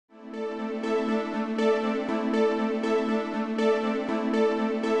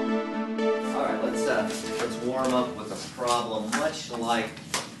will much like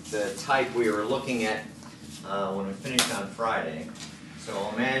the type we were looking at when we finished on Friday. So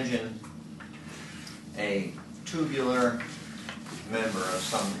imagine a tubular member of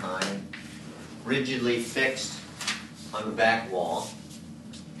some kind, rigidly fixed on the back wall.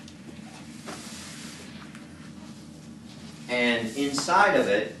 And inside of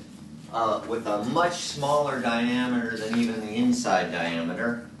it, with a much smaller diameter than even the inside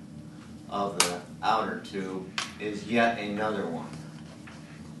diameter of the outer tube, is yet another one.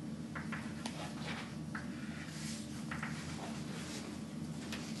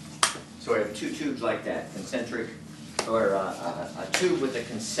 So we have two tubes like that, concentric, or a tube with a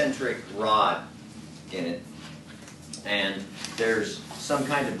concentric rod in it. And there's some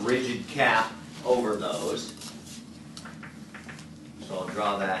kind of rigid cap over those. So I'll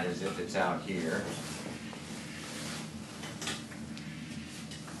draw that as if it's out here.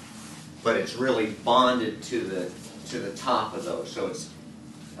 But it's really bonded to the top of those. So it's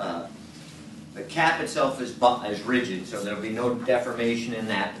the cap itself is rigid, so there'll be no deformation in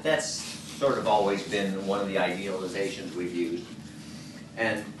that. But that's sort of always been one of the idealizations we've used.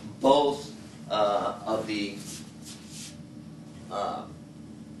 And both of the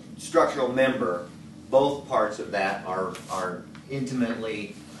structural member, both parts of that are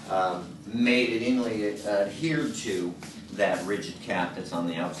intimately adhered to that rigid cap that's on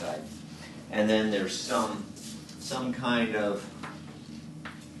the outside. And then there's some kind of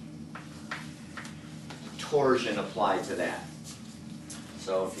torsion applied to that.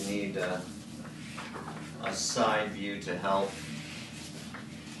 So if you need a side view to help,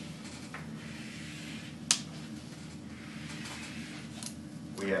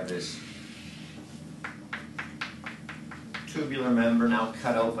 we have this tubular member now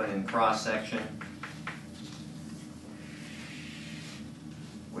cut open in cross section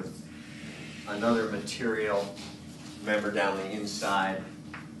with another material member down the inside,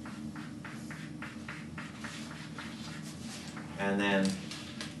 and then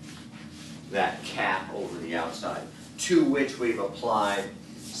that cap over the outside, to which we've applied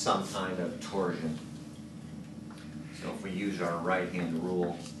some kind of torsion. So if we use our right-hand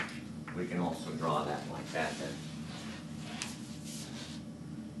rule, we can also draw that like that then.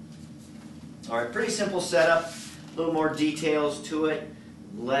 All right, pretty simple setup, a little more details to it.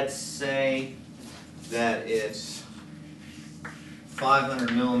 Let's say that it's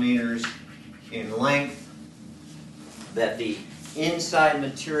 500 millimeters in length, that the inside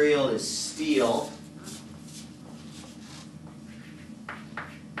material is steel,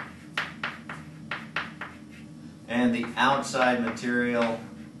 and the outside material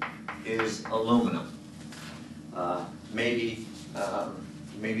is aluminum. Maybe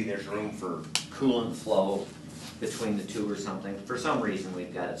there's room for coolant flow between the two or something. For some reason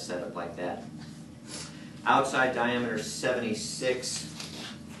we've got it set up like that. Outside diameter is 76.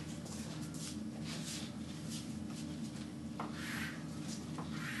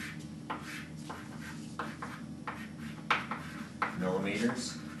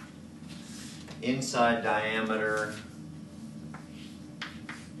 Millimeters. Inside diameter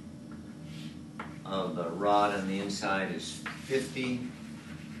of the rod on the inside is 50,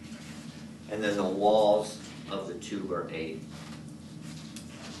 and then the walls of the tube are 8.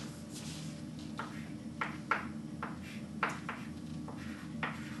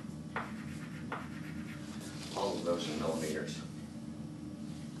 All of those are millimeters.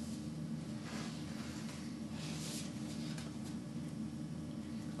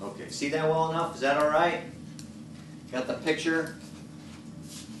 Okay, see that well enough? Is that all right? Got the picture?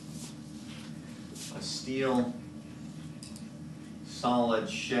 A steel solid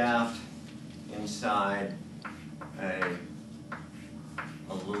shaft inside a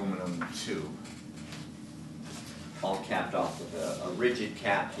aluminum tube, all capped off with a rigid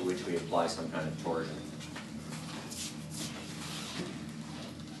cap to which we apply some kind of torsion.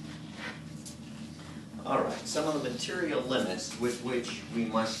 All right, some of the material limits with which we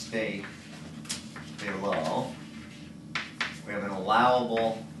must stay below. We have an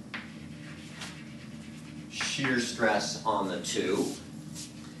allowable shear stress on the tube,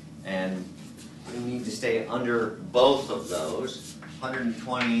 and we need to stay under both of those.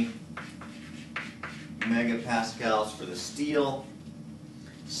 120 megapascals for the steel,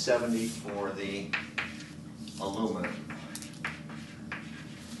 70 for the aluminum.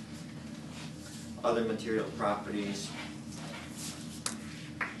 Other material properties: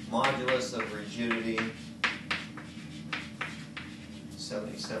 modulus of rigidity,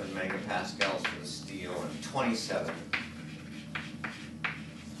 77 megapascals for the steel and 27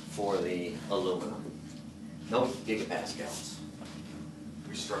 for the aluminum. No gigapascals.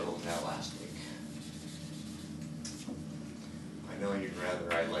 We struggled with that last week. know you'd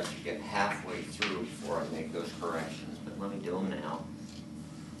rather I let you get halfway through before I make those corrections, but let me do them now.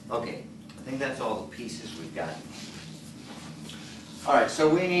 Okay, I think that's all the pieces we've got. All right, so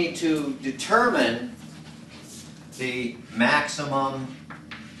we need to determine the maximum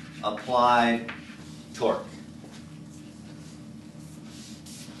applied torque.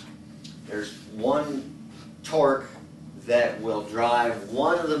 There's one torque that will drive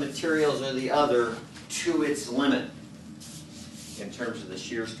one of the materials or the other to its limit in terms of the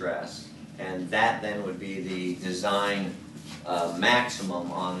shear stress, and that then would be the design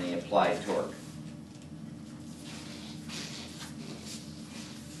maximum on the applied torque.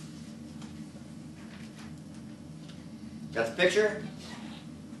 Got the picture?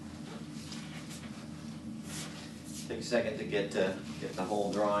 Take a second to get the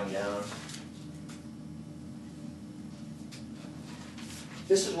whole drawing down.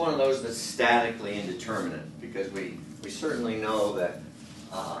 This is one of those that's statically indeterminate, because we certainly know that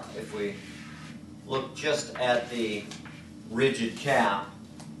if we look just at the rigid cap,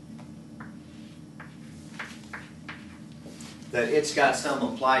 that it's got some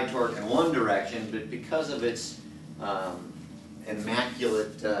applied torque in one direction, but because of its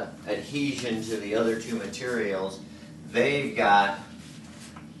immaculate adhesion to the other two materials, they've got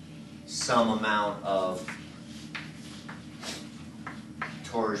some amount of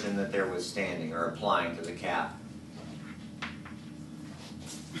torsion that they're withstanding or applying to the cap.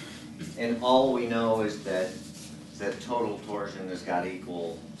 And all we know is that total torsion has got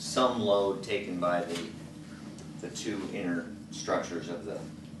equal some load taken by the two inner structures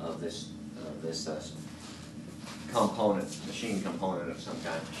of this component, machine component of some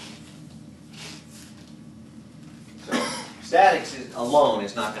kind. So statics alone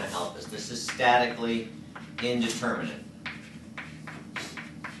is not going to help us. This is statically indeterminate.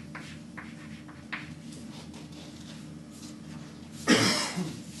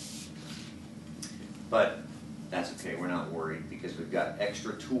 But that's okay, we're not worried, because we've got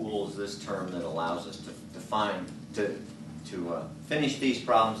extra tools this term that allows us to finish these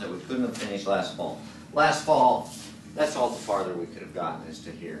problems that we couldn't have finished last fall. Last fall, that's all the farther we could have gotten, is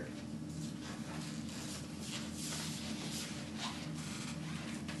to here.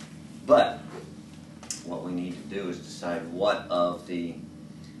 But what we need to do is decide what of the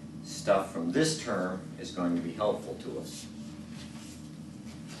stuff from this term is going to be helpful to us.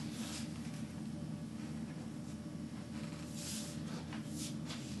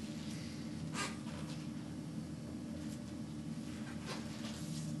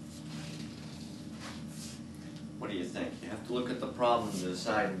 What do you think? You have to look at the problem to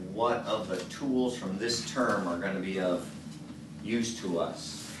decide what of the tools from this term are going to be of use to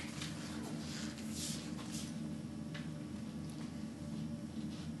us.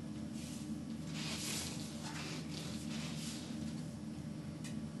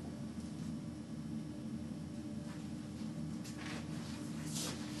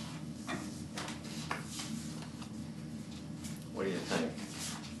 What do you think?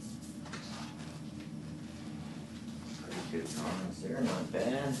 Good drawings there, not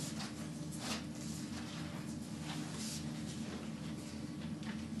bad. It's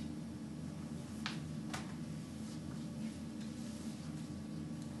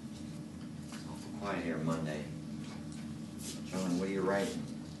awful quiet here Monday. John, what are you writing?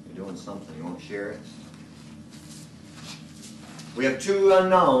 You're doing something, you won't share it? We have two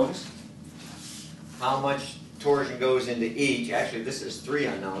unknowns. How much torsion goes into each? Actually, this is three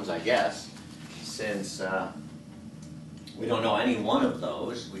unknowns, I guess, since we don't know any one of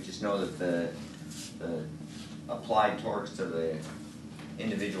those. We just know that the applied torques to the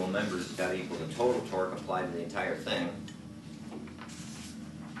individual members has got to equal the total torque applied to the entire thing.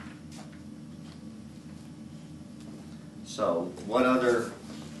 So what other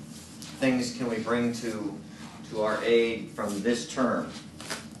things can we bring to our aid from this term?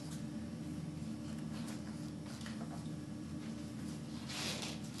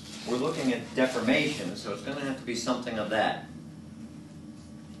 We're looking at deformation, so it's going to have to be something of that.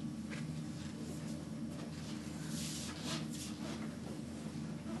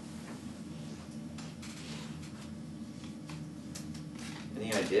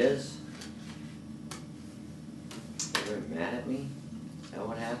 Any ideas? Are you mad at me? Is that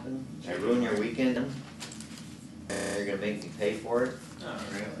what happened? Did I ruin your weekend? You're going to make me pay for it? Not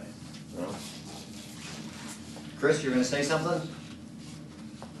really. No? Chris, you're going to say something?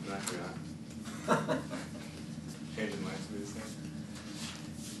 I forgot. Changing minds to this thing.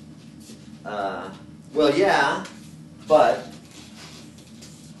 Well, yeah, but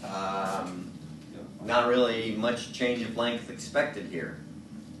not really much change of length expected here.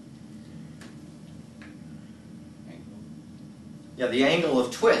 yeah, the angle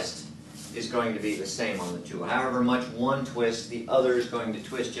of twist is going to be the same on the two. However much one twists, the other is going to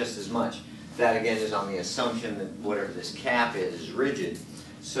twist just as much. That again is on the assumption that whatever this cap is rigid.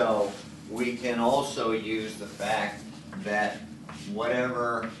 So we can also use the fact that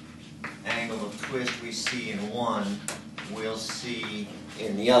whatever angle of twist we see in one, we'll see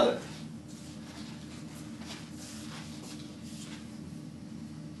in the other.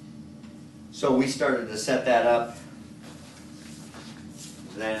 So we started to set that up.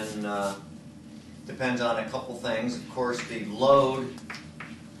 Then depends on a couple things. Of course, the load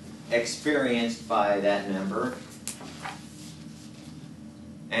experienced by that member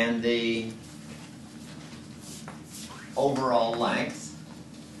and the overall length.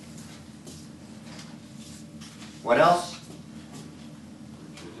 What else?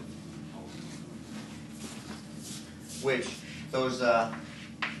 Which those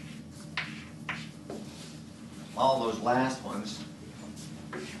all those last ones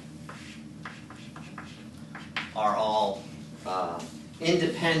are all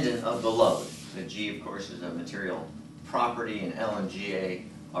independent of the load. The G, of course, is a material property, and L and GA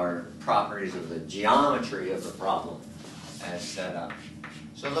are properties of the geometry of the problem as set up.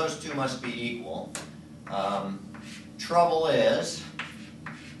 So those two must be equal. Trouble is,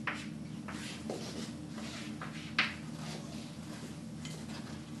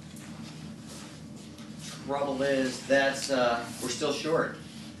 that's we're still short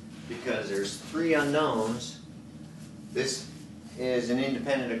because there's three unknowns. This is an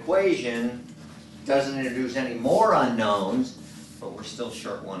independent equation, doesn't introduce any more unknowns, but we're still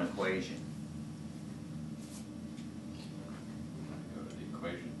short one equation. Go to the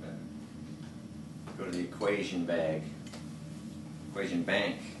equation bag. Go to the equation bag, equation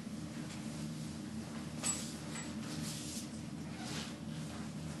bank.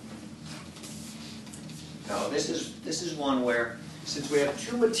 Now this is one where, since we have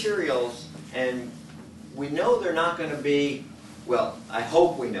two materials and we know they're not going to be, well, I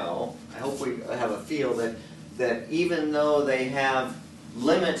hope we know, I hope we have a feel that even though they have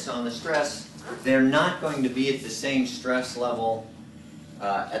limits on the stress, they're not going to be at the same stress level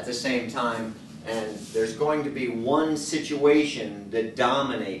at the same time, and there's going to be one situation that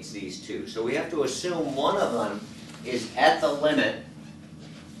dominates these two. So we have to assume one of them is at the limit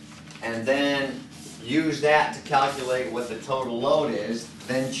and then use that to calculate what the total load is,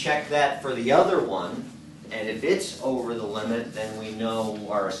 then check that for the other one, and if it's over the limit, then we know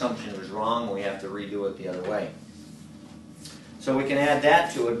our assumption was wrong and we have to redo it the other way. So we can add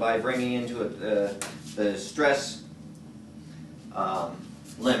that to it by bringing into it the stress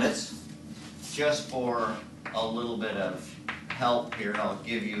limits. Just for a little bit of help here, I'll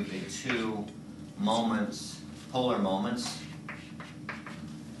give you the two moments, polar moments,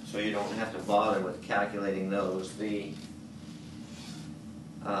 so you don't have to bother with calculating those. The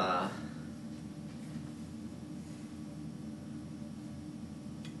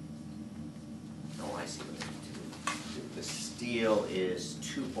I see what I need to do. The steel is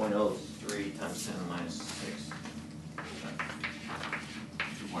 2.03 times 10 to the minus 6.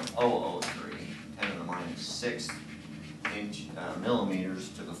 2.003, 10 to the minus 6 millimeters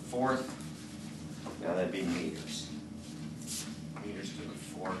to the fourth. Now that'd be meters. Meters to the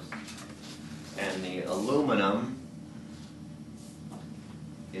fourth. And the aluminum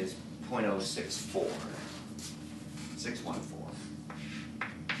is 0.064. 614.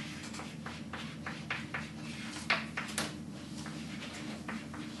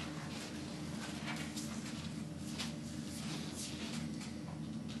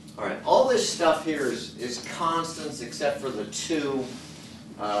 All right, all this stuff here is constants except for the two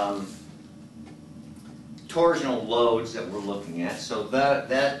torsional loads that we're looking at. So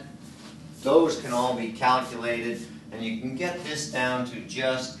those can all be calculated, and you can get this down to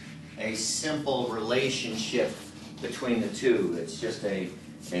just a simple relationship between the two. It's just a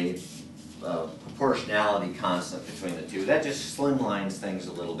proportionality constant between the two. That just slimlines things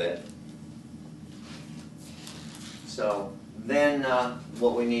a little bit. So then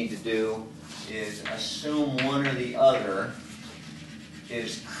what we need to do is assume one or the other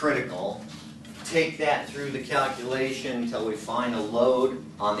is critical. Take that through the calculation until we find a load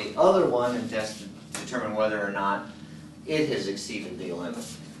on the other one and just determine whether or not it has exceeded the limit.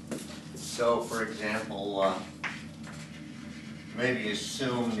 So, for example, maybe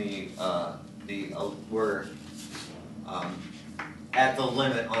assume we're at the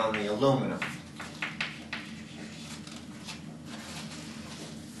limit on the aluminum.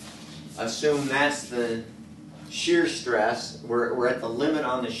 Assume that's the shear stress. We're at the limit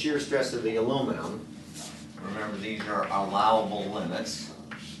on the shear stress of the aluminum. Remember, these are allowable limits.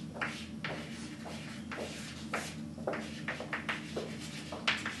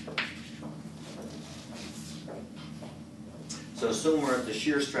 assume we're at the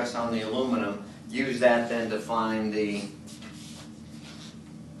shear stress on the aluminum, use that then to find the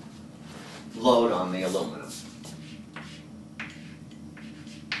load on the aluminum.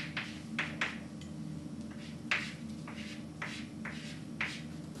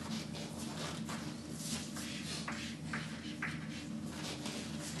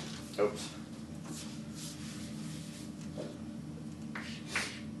 Oops.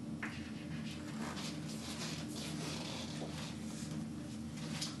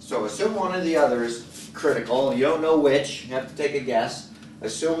 So assume one of the others critical. You don't know which. You have to take a guess.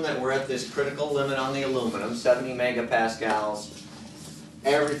 Assume that we're at this critical limit on the aluminum, 70 megapascals.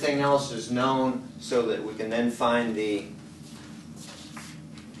 Everything else is known so that we can then find the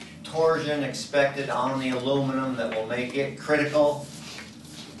torsion expected on the aluminum that will make it critical.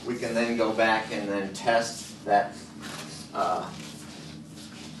 We can then go back and then test that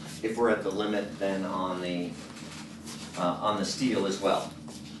if we're at the limit then on the steel as well.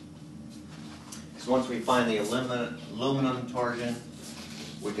 So once we find the aluminum torsion,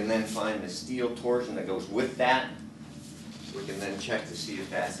 we can then find the steel torsion that goes with that. We can then check to see if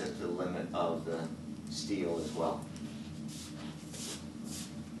that's at the limit of the steel as well.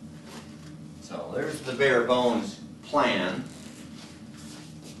 So there's the bare bones plan.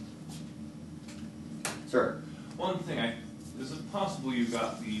 Sir? One thing, is it possible you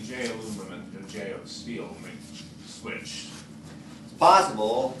got the J aluminum and the J of steel switched? It's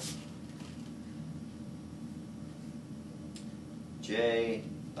possible. J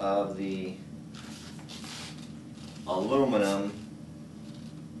of the aluminum.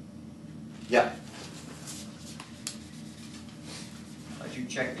 Yep. Let you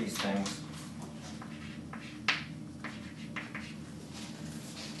check these things.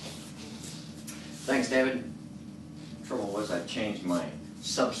 Thanks, David. Trouble was I changed my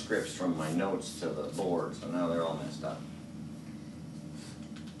subscripts from my notes to the board, so now they're all messed up.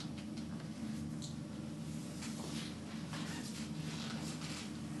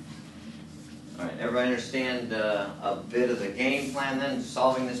 All right, everybody understand a bit of the game plan then,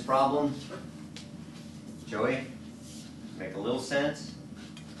 solving this problem? Joey, make a little sense?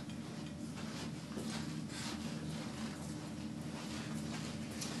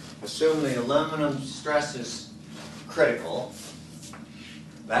 Assume the aluminum stress is critical.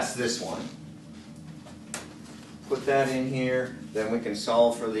 That's this one. Put that in here, then we can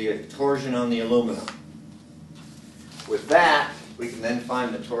solve for the torsion on the aluminum. With that, we can then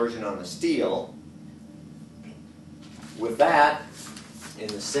find the torsion on the steel. With that, in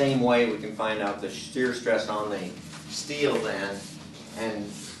the same way, we can find out the shear stress on the steel then and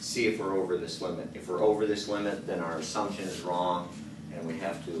see if we're over this limit. If we're over this limit, then our assumption is wrong, and we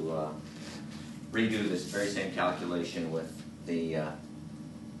have to redo this very same calculation with the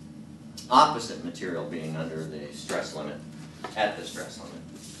opposite material being under the stress limit, at the stress limit.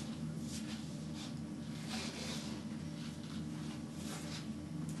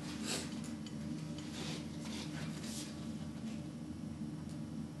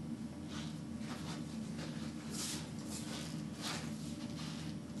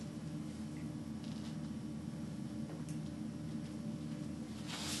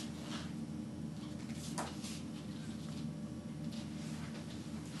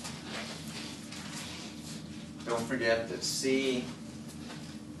 Don't forget that C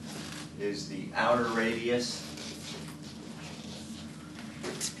is the outer radius.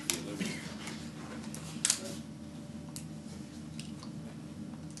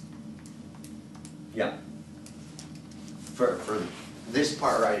 Yeah. For this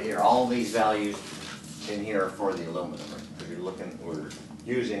part right here, all these values in here are for the aluminum. Because we're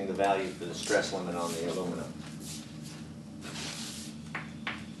using the value for the stress limit on the aluminum.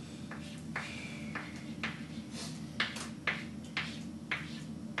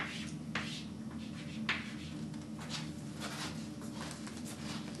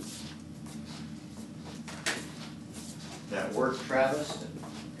 That work, Travis?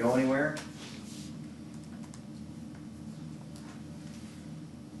 Go anywhere?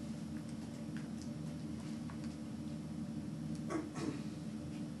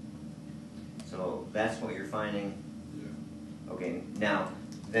 So that's what you're finding? Yeah. Okay, now,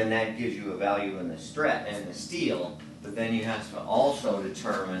 then that gives you a value in the stress and the steel, but then you have to also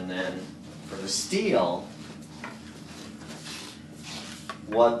determine then for the steel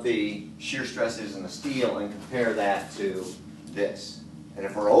what the shear stress is in the steel and compare that to this. And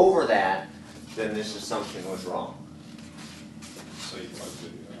if we're over that, then this assumption was wrong. So you plug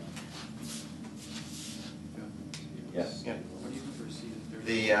Yes. Yeah. What do you foresee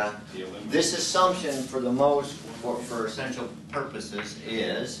The this assumption for the most for essential purposes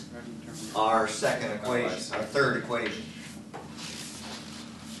is our second equation, our third equation.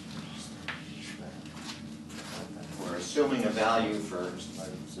 assuming a value for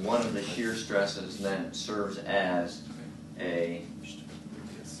one of the shear stresses, then it serves as a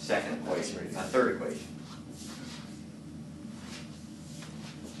second equation, a third equation.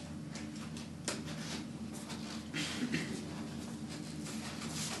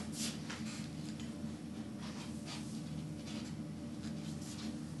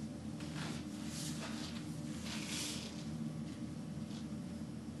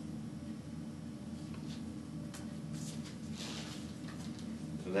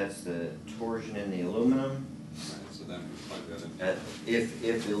 So that's the torsion in the aluminum, Right, so then we plug that in.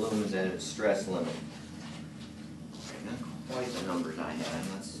 if the aluminum's at its stress limit. Okay, not quite the numbers I had,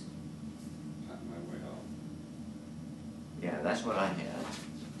 let's, Pat my way out. yeah, that's what I had.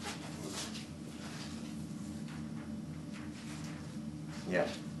 Yeah.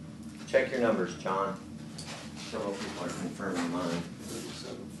 Check your numbers, John. Several people are confirming mine.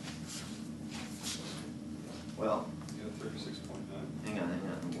 37. Well, You have 36.9. hang on.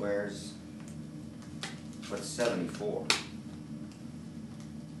 What's 74?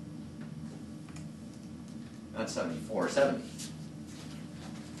 Not 74, 70.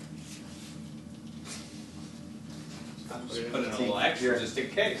 Just put in a little extra just in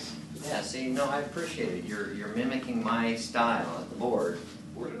case. Yeah, see, no, I appreciate it. You're mimicking my style at the board.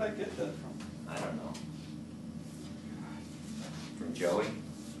 Where did I get that from? I don't know. From Joey?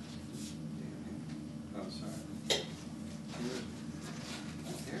 Oh, sorry.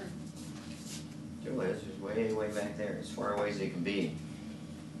 Not here. Joey is just way, way back there, as far away as they can be.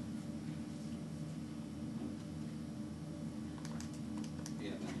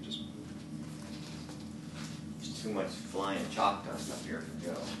 Yeah, then you just. There's too much flying chalk dust up here for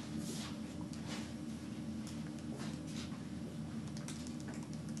Joe.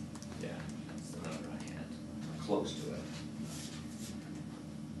 Yeah, that's the number I had. Close to it.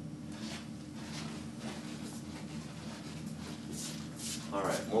 All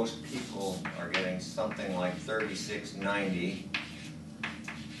right, most people are getting something like 3690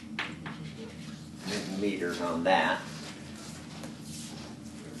 Newton meters on that.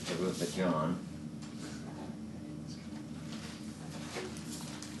 Good with the John.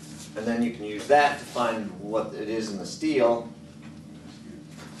 And then you can use that to find what it is in the steel.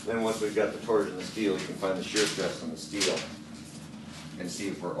 Then once we've got the torsion in the steel, you can find the shear stress on the steel and see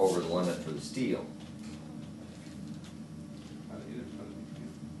if we're over the limit for the steel. How did you put it in?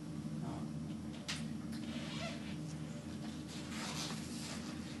 Oh.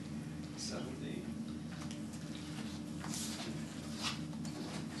 70.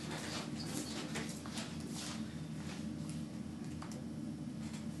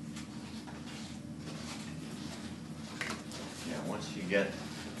 Yeah, once you get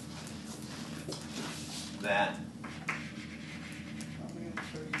that, Probably at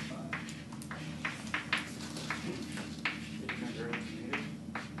 35.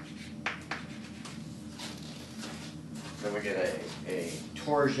 then we get a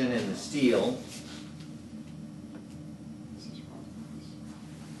torsion in the steel. This is wrong.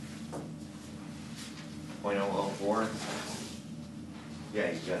 0.004.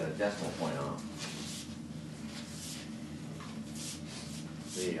 Yeah, you got a decimal point off.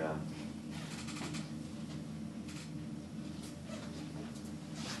 The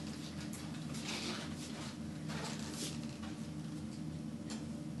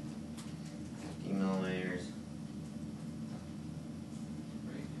millimeters.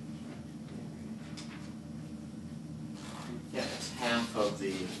 Yeah, it's half of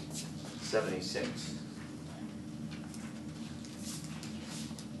the 76.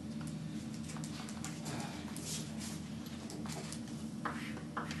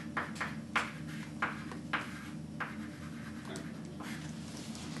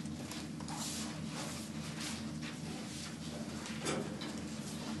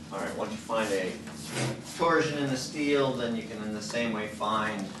 All right, once you find a torsion in the steel, then you can in the same way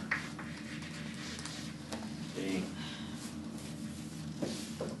find the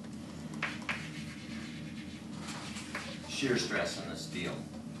shear stress in the steel.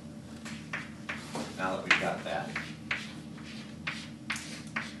 Now that we've got that.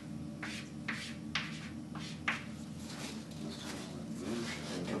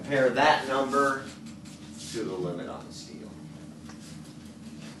 And compare that number to the limit on the steel.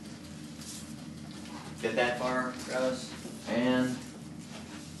 Get that far, Travis? And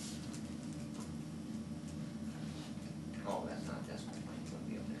oh, that's not decimal point, it's gonna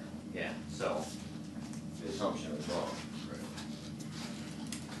be up there. Yeah, so the assumption was wrong.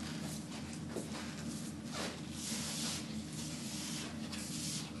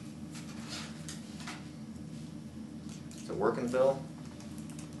 It's a working bill.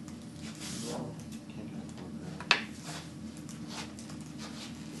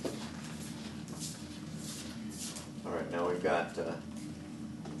 Now we've got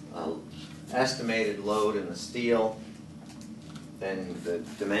estimated load in the steel, then the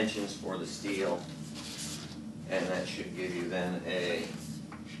dimensions for the steel, and that should give you then a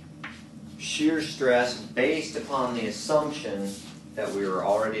shear stress based upon the assumption that we were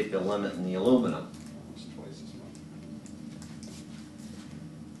already at the limit in the aluminum. It's twice as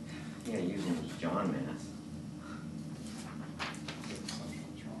much. Yeah, using John math. The assumption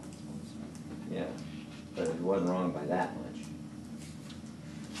was wrong, that's what it's saying. Yeah, but it wasn't wrong by that much.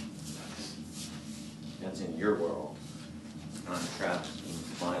 That's in your world, not in Travis,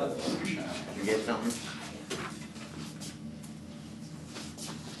 in my world. You get something?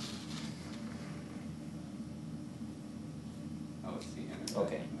 Oh, it's the energy.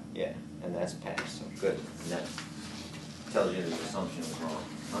 Okay, yeah, and that's passed, so good. And that tells you the assumption was wrong,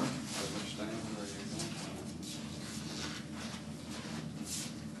 huh? So which diameter are you going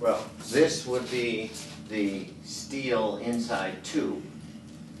for? Well, this would be the steel inside tube.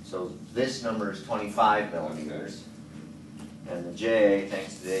 So this number is 25 millimeters. And the J,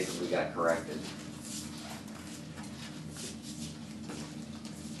 thanks to David, we got corrected.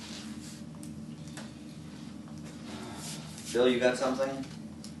 Bill, you got something?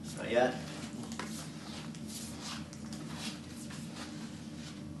 Not yet?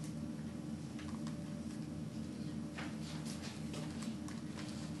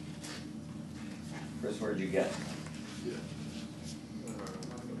 Chris, where'd you get? Yeah. I'm gonna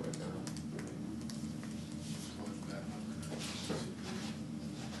go right down. So if that number,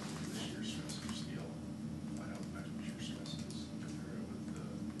 the shear stress for steel, find out what maximum shear stress is, compare it with the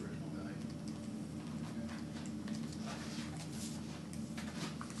original value.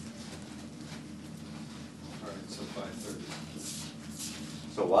 All right, so 530.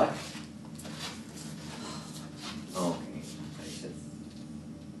 So what? Oh, okay. I said,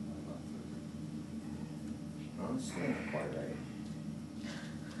 About 30. oh, it's still not quite right.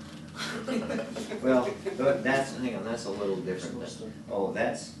 Well, but that's, hang on, that's a little different. Oh,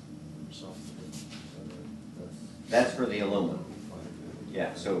 that's for the aluminum.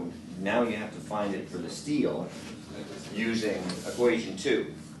 Yeah, so now you have to find it for the steel using equation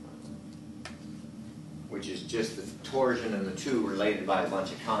 2, which is just the torsion and the 2 related by a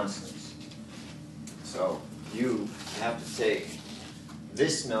bunch of constants. So you have to take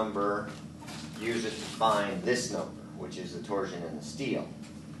this number, use it to find this number, which is the torsion in the steel.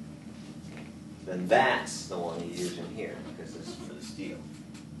 Then that's the one you use in here, because this is for the steel.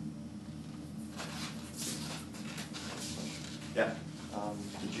 Yeah.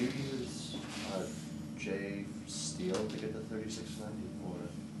 Did you use J steel to get the 3690 or?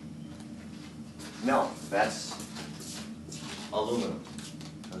 No, that's aluminum.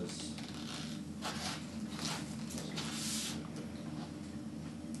 Because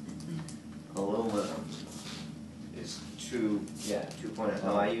Aluminum is 2.0.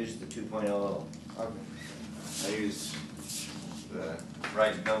 No, I used the 2.0. okay. I used the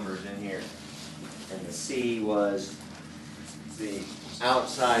right numbers in here. And the C was the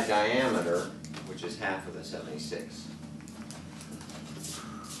outside diameter, which is half of the 76.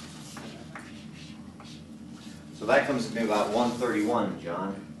 So that comes to be about 131,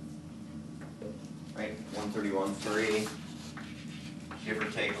 John. Right, 131.3, give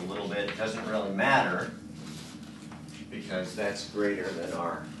or take a little bit. It doesn't really matter because that's greater than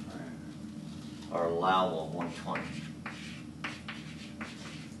our allowable 120,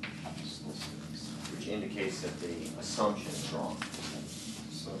 which indicates that the assumption is wrong.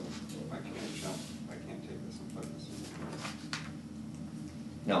 So I can't take this and put this in.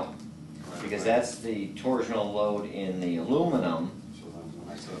 No, because that's the torsional load in the aluminum. So then when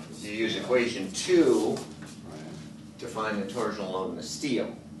I say this. You use equation 2 Right. to find the torsional load in the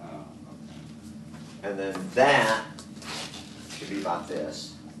steel. Oh, okay. And then that should be about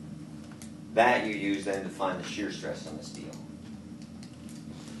this. That you use then to find the shear stress on the steel.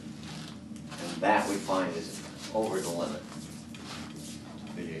 And that we find is over the limit.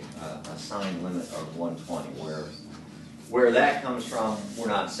 The assigned limit of 120. Where that comes from, we're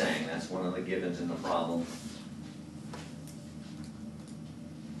not saying. That's one of the givens in the problem.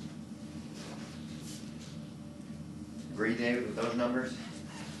 Agree, David, with those numbers?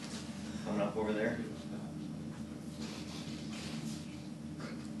 Coming up over there?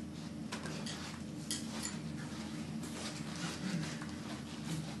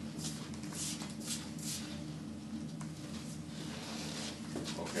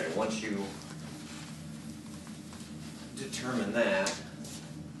 Okay, once you determine that,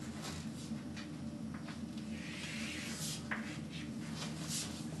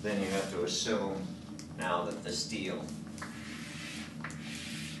 then you have to assume now that the steel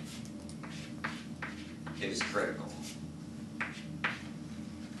is critical.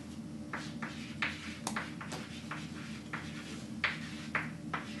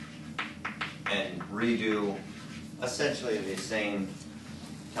 redo essentially the same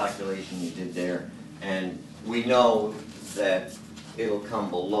calculation you did there. And we know that it'll come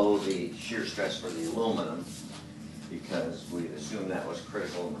below the shear stress for the aluminum because we assumed that was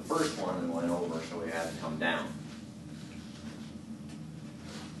critical in the first one and went over, so we had to come down.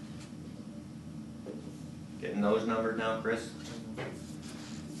 Getting those numbered now, Chris?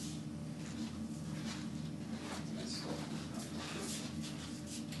 I still,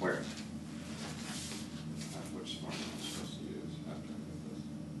 Where? which one am I supposed to use after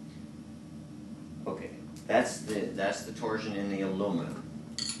I Okay, that's the torsion in the aluminum.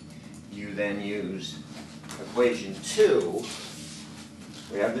 You then use equation 2.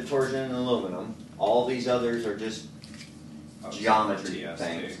 We have the torsion in the aluminum. All these others are just did this? geometry TST.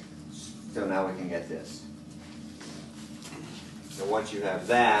 things. So now we can get this. So once you have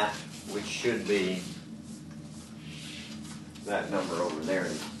that, which should be that number over there,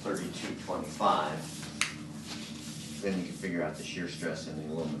 3225, then you can figure out the shear stress in the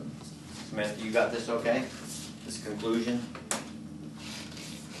aluminum. Samantha, you got this okay? This conclusion?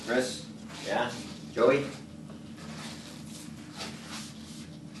 Chris? Yeah? Joey?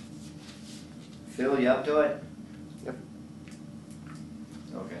 Phil, you up to it? Yep.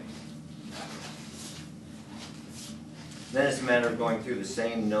 Okay. Then it's a matter of going through the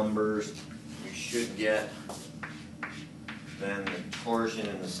same numbers. You should get then the torsion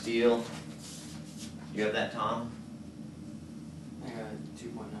in the steel. You have that, Tom? I got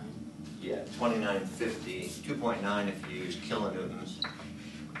 2.9. Yeah, 2950, 2.9 if you use kilonewtons,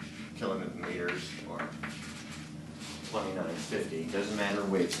 kilonewton meters, or 2950. Doesn't matter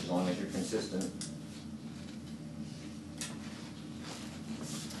which, as long as you're consistent.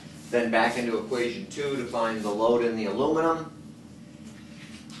 Then back into equation 2 to find the load in the aluminum,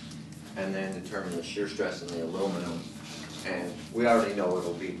 and then determine the shear stress in the aluminum. And we already know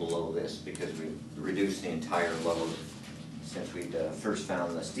it'll be below this because we reduced the entire load since we'd first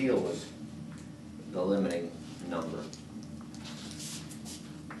found the steel was the limiting number.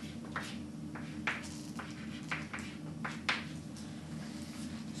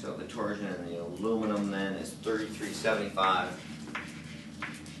 So the torsion in the aluminum then is 3375,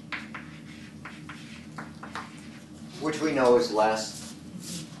 which we know is less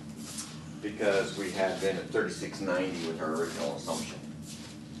because we had been at 3690 with our original assumption.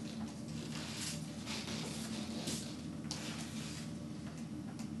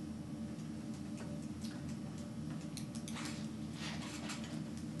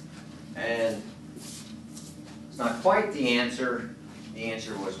 And it's not quite the answer. The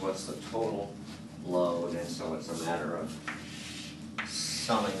answer was what's the total load, and so it's a matter of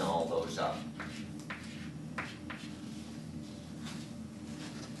summing all those up.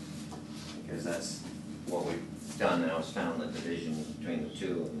 Because that's what we've done now, is found the division between the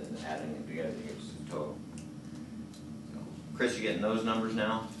two and then adding them together gives the total. So, Chris, you getting those numbers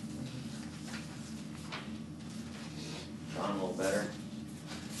now? John, a little better?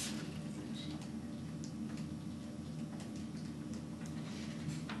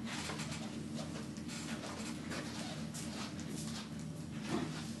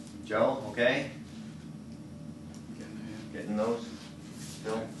 Joe, okay? Getting those?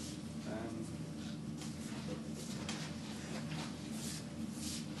 Bill?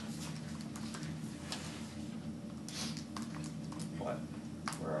 What?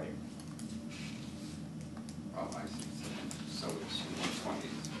 Where are you? Oh, I see. So it's 120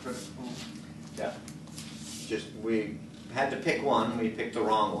 is critical. Yeah. Just, we had to pick one, we picked the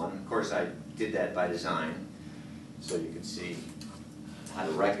wrong one. Of course, I did that by design, so you could see how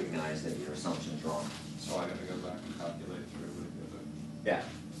to recognize that your assumption's wrong. So I gotta go back and calculate through with Yeah.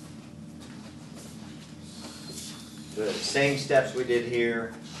 The same steps we did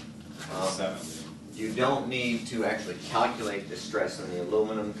here. the 70. You don't need to actually calculate the stress in the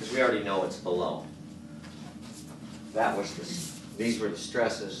aluminum because we already know it's below. That was these were the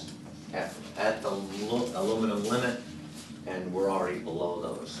stresses at the aluminum limit, and we're already below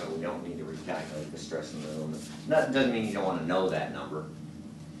those, so we don't need to recalculate the stress in the aluminum. That doesn't mean you don't want to know that number,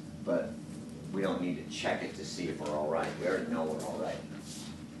 but we don't need to check it to see if we're all right. We already know we're all right.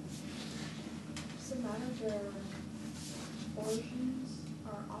 Does it matter if their portions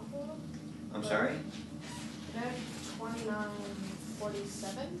are off a little? I'm sorry? I have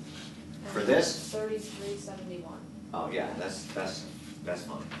 2947. For this? 3371. Oh yeah, that's fine.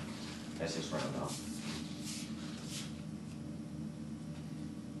 That's just round off.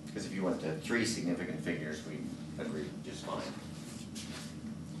 Because if you went to 3 significant figures, we agreed just fine.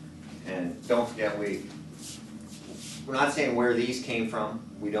 And don't forget, we're not saying where these came from.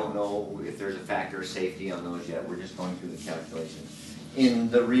 We don't know if there's a factor of safety on those yet. We're just going through the calculations. in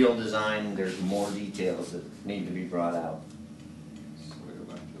the real design, there's more details that need to be brought out. So we go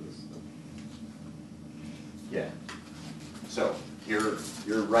back to this, Yeah. So you're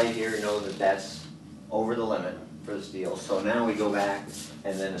right here, you know that that's over the limit for the steel. So now we go back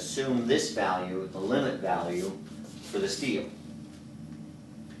and then assume this value, the limit value for the steel.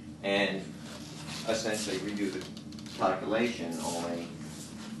 And essentially redo the calculation, only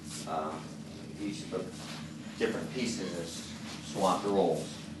each of the different pieces is swapped roles.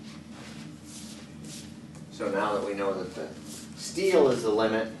 So now that we know that the steel is the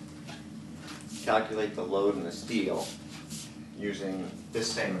limit, calculate the load in the steel using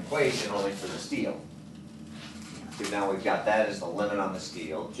this same equation, only for the steel. So now we've got that as the limit on the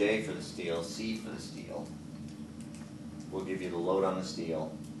steel, J for the steel, C for the steel. We'll give you the load on the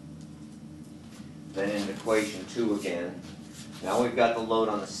steel. Then in equation 2 again. Now we've got the load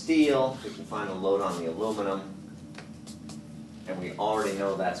on the steel, we can find the load on the aluminum. And we already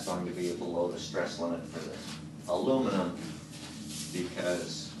know that's going to be below the stress limit for the aluminum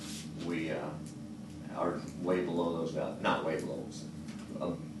because we are way below those values. Not way below,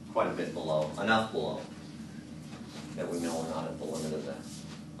 quite a bit below, enough below that we know we're not at the limit of the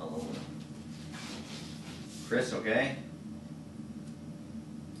aluminum. Chris, okay?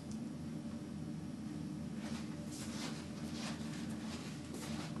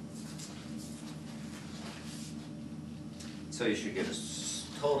 So you should get a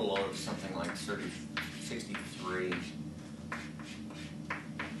total load of something like 63.25.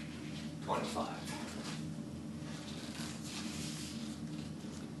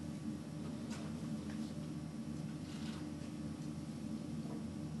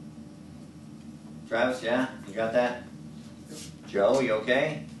 Travis, yeah? You got that? Joe, you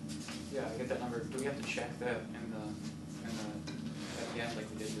okay? Yeah, I get that number. Do we have to check that in the at the end like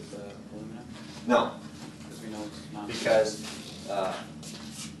we did with the aluminum? No, Because we know it's not. because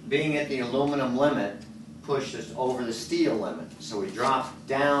being at the aluminum limit pushed us over the steel limit. So we dropped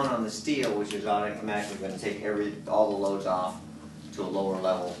down on the steel, which is automatically going to take all the loads off to a lower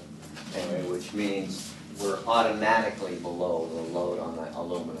level anyway, which means we're automatically below the load on the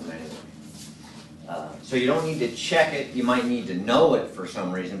aluminum anyway. So you don't need to check it. You might need to know it for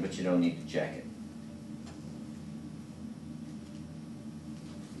some reason, but you don't need to check it.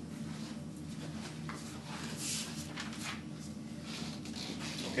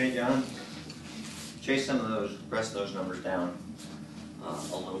 Okay, John? Chase some of those, rest of those numbers down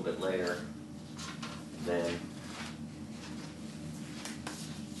a little bit later. Then,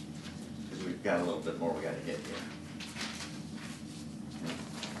 because we've got a little bit more we got to get here.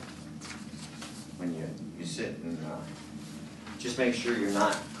 When you sit and just make sure you're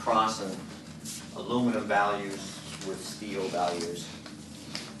not crossing aluminum values with steel values,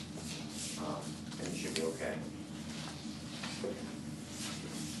 and you should be okay.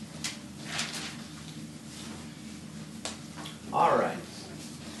 All right.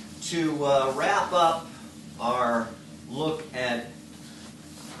 To wrap up our look at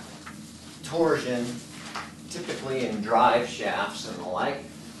torsion, typically in drive shafts and the like,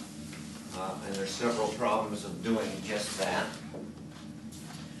 and there's several problems of doing just that.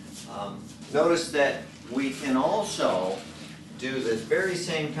 Notice that we can also do the very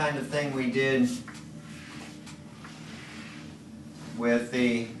same kind of thing we did with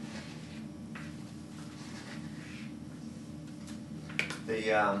the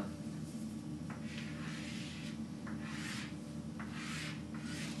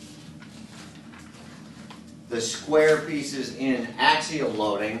square pieces in axial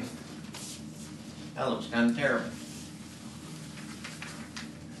loading. That looks kind of terrible.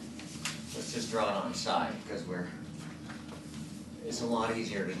 Let's just draw it on side because it's a lot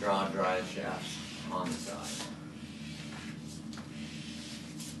easier to draw drive shafts on the side.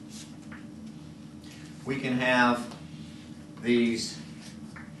 We can have these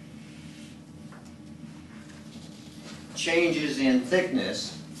changes in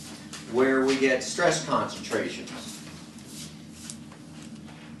thickness where we get stress concentrations.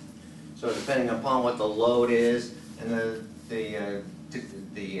 So depending upon what the load is and the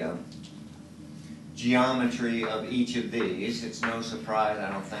geometry of each of these, it's no surprise,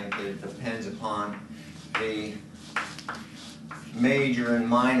 I don't think, that it depends upon the major and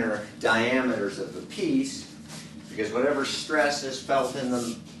minor diameters of the piece, because whatever stress is felt in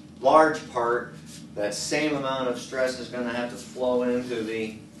the large part, that same amount of stress is going to have to flow into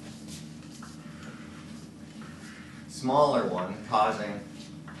the smaller one, causing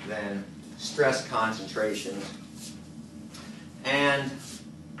then stress concentrations. And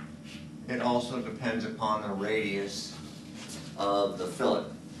it also depends upon the radius of the fillet.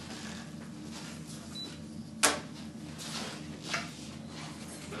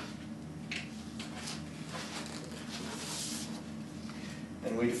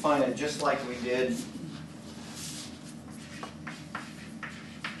 we define it just like we did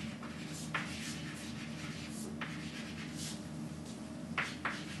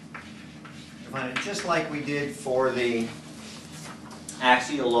for the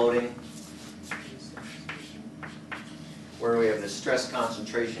axial loading, where we have the stress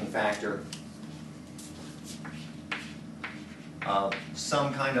concentration factor of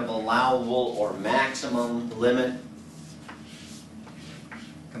some kind of allowable or maximum limit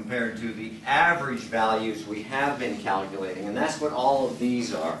compared to the average values we have been calculating, and that's what all of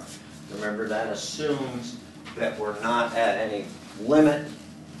these are. Remember, that assumes that we're not at any limit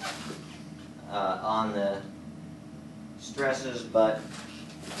on the stresses, but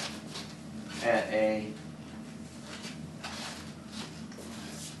at an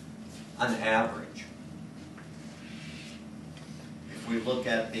average. If we look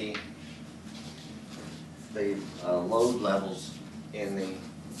at the load levels in the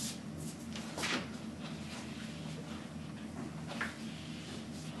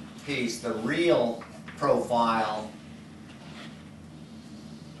piece, the real profile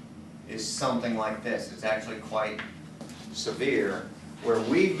is something like this. It's actually quite severe, where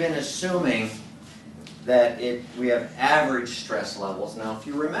we've been assuming that we have average stress levels. Now, if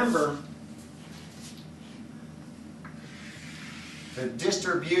you remember, the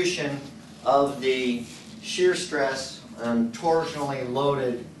distribution of the shear stress on torsionally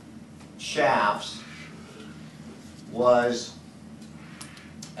loaded shafts was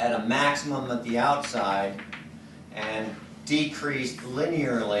at a maximum at the outside and decreased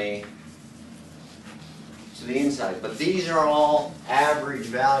linearly to the inside. But these are all average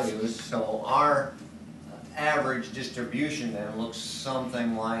values, so our average distribution then looks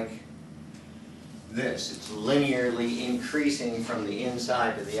something like this. It's linearly increasing from the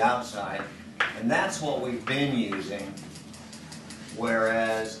inside to the outside, and that's what we've been using,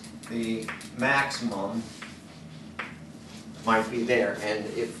 whereas the maximum might be there. And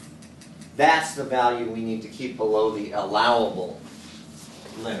if that's the value we need to keep below the allowable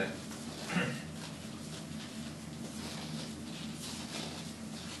limit.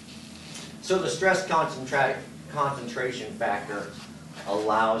 So the stress concentration factor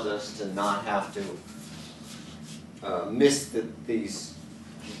allows us to not have to miss these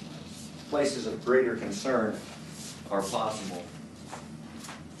places of greater concern are possible.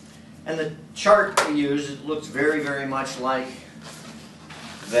 And the chart we use, it looks very, very much like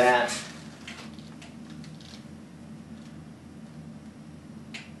that.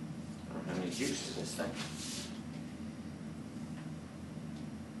 I don't have any juice to this thing.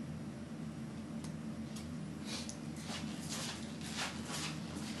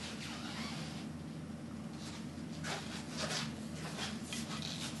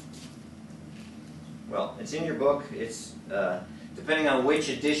 Well, it's in your book. It's depending on which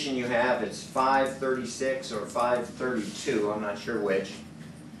edition you have, it's 536 or 532. I'm not sure which.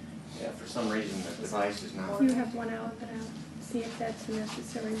 Yeah, for some reason the device is not. You have one out, but I'll see if that's a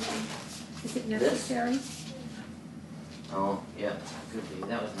necessary one. Is it necessary? Oh, yeah, could be.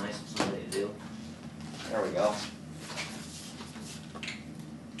 That was nice of somebody to do. There we go.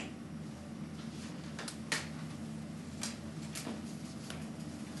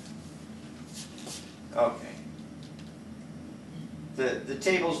 Okay. The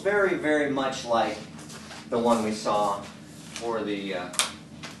table's very, very much like the one we saw for the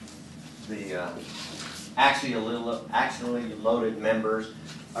axially loaded members.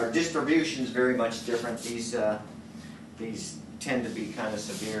 Our distribution's very much different. These tend to be kind of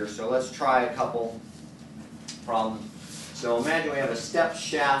severe. So let's try a couple problems. So imagine we have a step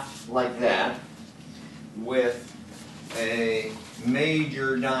shaft like that with a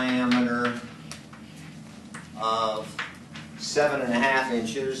major diameter of 7.5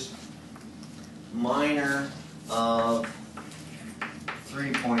 inches, minor of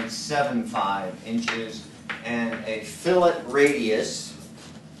 3.75 inches, and a fillet radius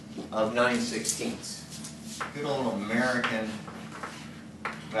of 9/16. Good old American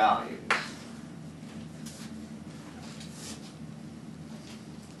values.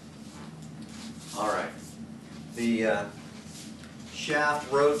 All right. The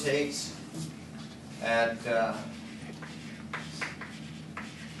shaft rotates at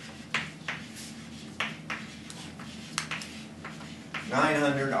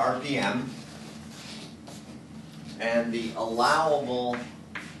 900 RPM, and the allowable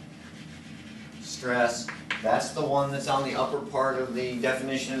stress, that's the one that's on the upper part of the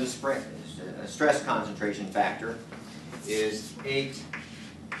definition of the stress concentration factor, is 8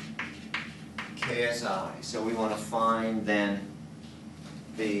 KSI. So we want to find then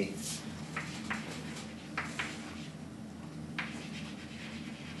the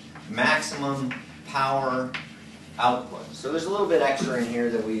maximum power output. So there's a little bit extra in here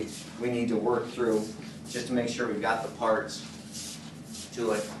that we need to work through just to make sure we've got the parts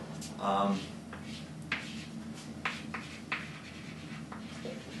to it.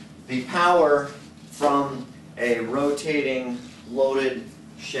 The power from a rotating loaded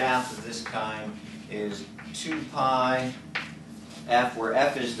shaft of this kind is 2 pi f, where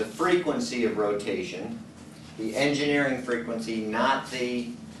f is the frequency of rotation, the engineering frequency, not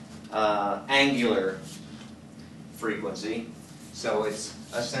the angular frequency. So it's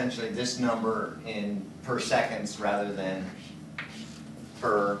essentially this number in per seconds rather than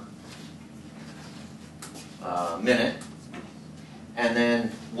per minute. And then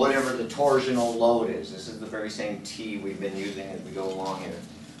whatever the torsional load is. This is the very same T we've been using as we go along here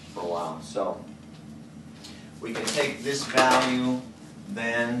for a while. So we can take this value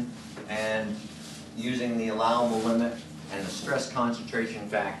then, and using the allowable limit and the stress concentration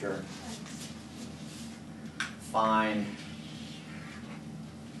factor, find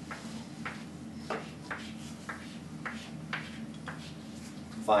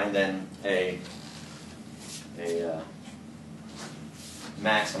then a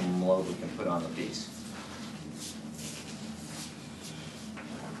maximum load we can put on the piece.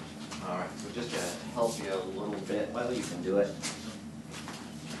 All right, so just to help you a little bit, well, you can do it.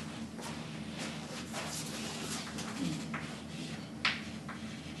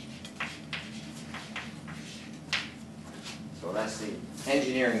 So that's the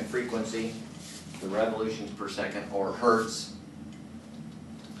engineering frequency, the revolutions per second, or hertz,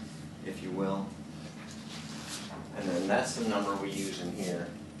 if you will. And then that's the number we use in here.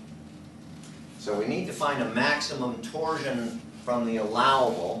 So we need to find a maximum torsion from the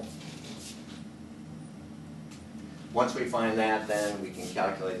allowable. Once we find that, then we can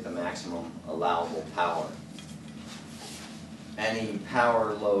calculate the maximum allowable power. Any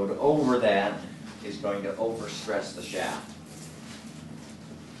power load over that is going to overstress the shaft.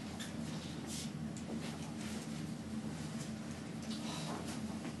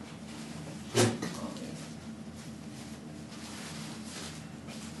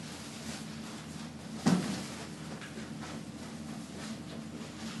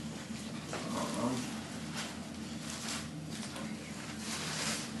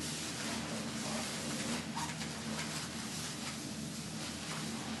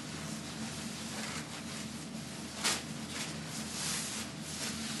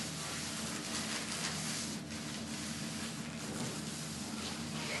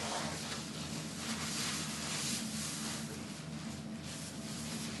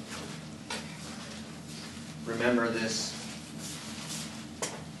 Remember this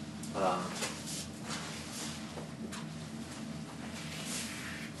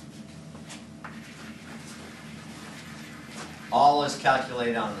all is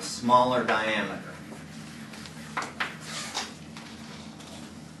calculated on the smaller diameter.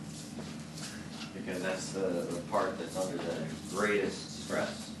 Because that's the part that's under the greatest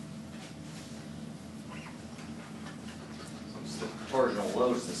stress. Since the torsional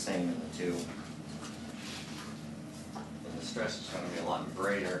load is the same in the two, the stress is going to be a lot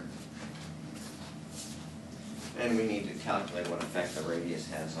greater. And we need to calculate what effect the radius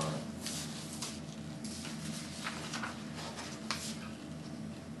has on it.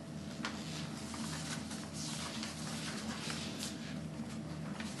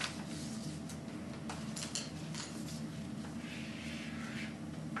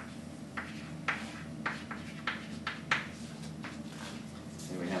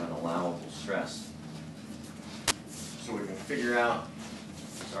 And we have an allowable stress. So we can figure out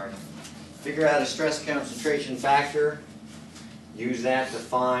a stress concentration factor, use that to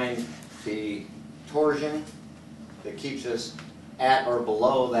find the torsion that keeps us at or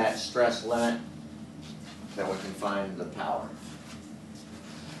below that stress limit, then we can find the power.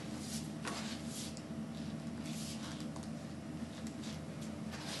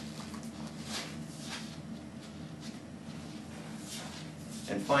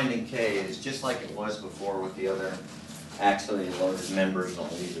 And finding K is just like it was before with the other axially loaded members,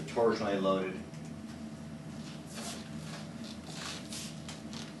 only these are torsionally loaded.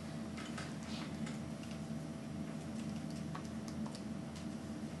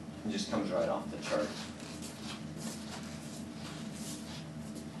 It just comes right off the chart.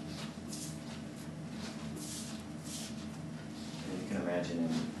 And you can imagine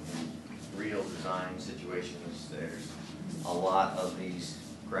in real design situations, there's a lot of these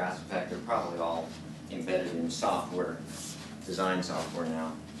graphs. In fact, they're probably all embedded in software, design software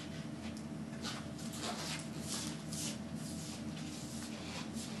now.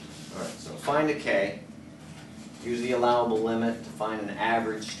 Alright, so find a K, use the allowable limit to find an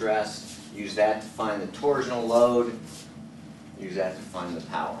average stress, use that to find the torsional load, use that to find the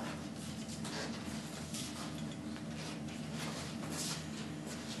power.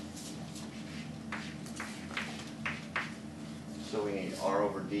 So we need R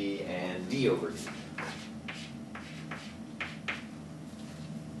over D and V over D.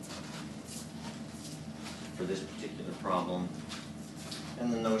 For this particular problem.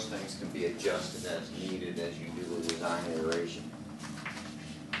 And then those things can be adjusted as needed as you do a design iteration.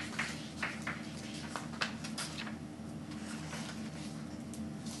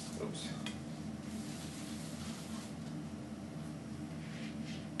 Oops.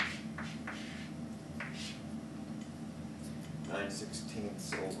 (9/16)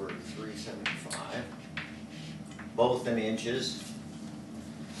 over 375. Both in inches.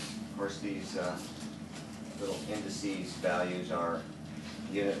 Of course, these little indices values are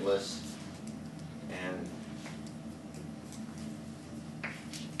unitless, and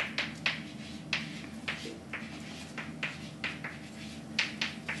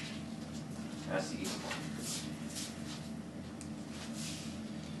that's the easy one.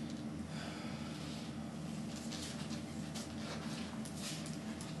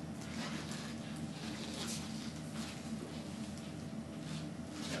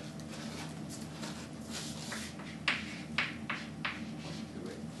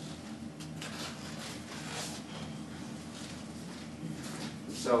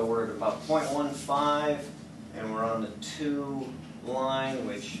 So we're at about 0.15, and we're on the 2 line,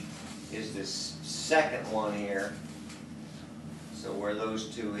 which is this second one here. So where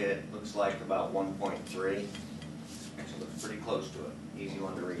those two hit, looks like about 1.3. Actually looks pretty close to it. Easy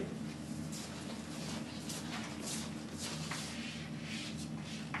one to read.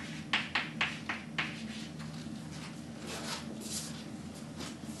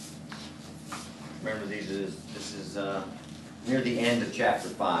 Remember, this is near the end of chapter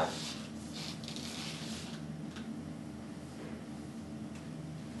 5.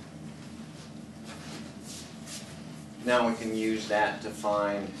 Now we can use that to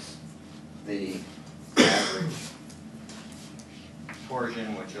find the average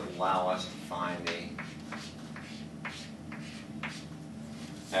torsion, which will allow us to find the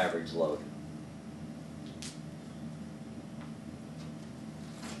average load.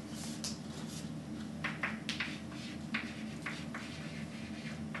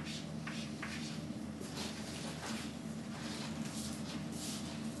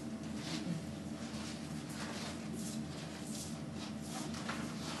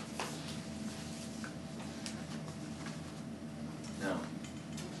 Now,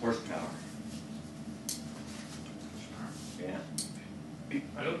 horsepower. Yeah.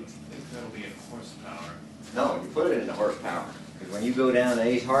 I don't think that'll be in horsepower. No, you put it into horsepower. Because when you go down to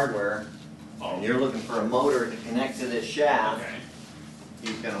Ace Hardware and you're looking for a motor to connect to this shaft, Okay.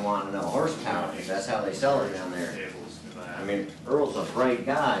 he's going to want to know horsepower, because that's how they sell it down there. Tables for that. I mean, Earl's a bright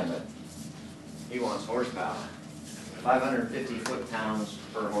guy, but he wants horsepower. 550 foot-pounds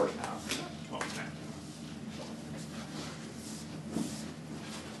per horsepower. Okay.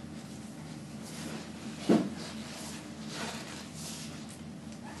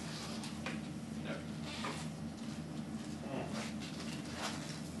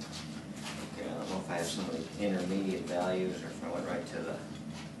 Okay, I don't know if I have some of the intermediate values or if I went right to the...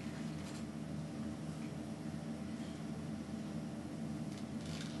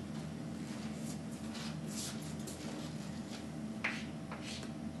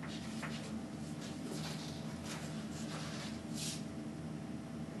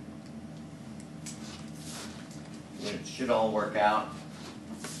 It should all work out,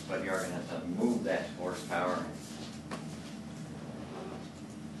 but you're going to have to move that horsepower.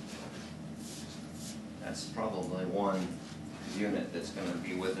 That's probably one unit that's going to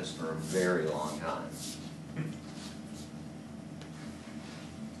be with us for a very long time.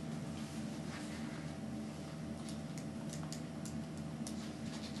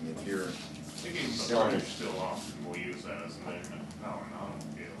 If you're Thinking selling, sometimes still often will use that as a measurement of power in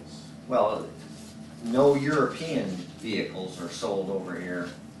automobiles. well, no European vehicles are sold over here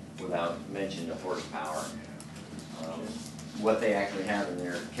without mention of horsepower. What they actually have in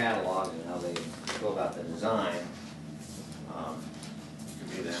their catalog and how they go about the design could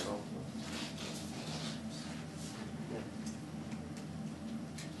be that.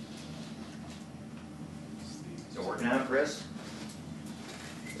 So working out, Chris?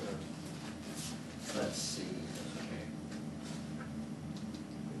 Let's see.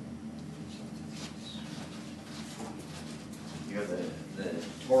 You have the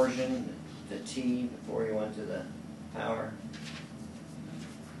torsion, the T before you went to the power.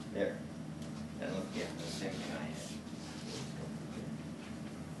 There. That looked, yeah, the same thing I had.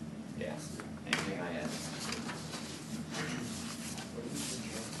 Yeah.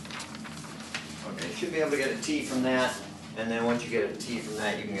 able to get a T from that, and then once you get a T from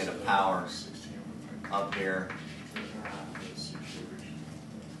that, you can get a power up here.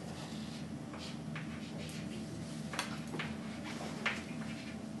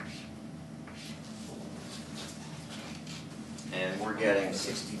 And we're getting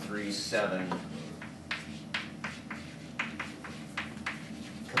 63.7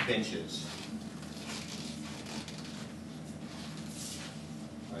 inches.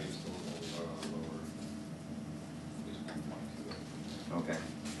 I used to lower, use 1.2. Okay.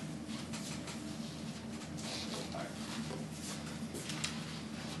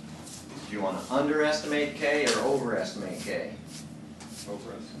 Do you want to underestimate K or overestimate K?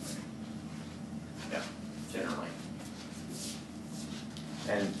 Overestimate. Yeah, generally.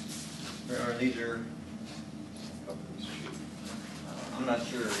 And remember, these are, Up in this sheet. I'm not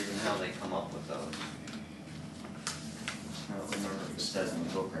sure even how they come up with those. I don't remember if it says in the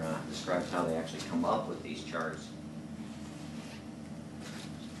book or not, describes how they actually come up with these charts.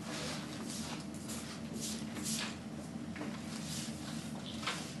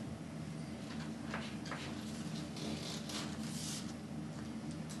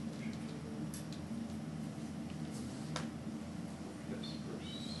 Yes,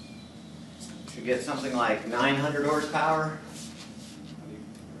 first. Should get something like 900 horsepower, How do you-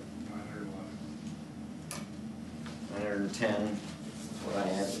 911. 910 is what I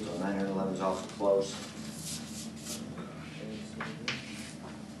had, so 911 is also close.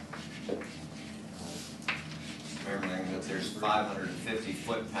 Remembering that there's 550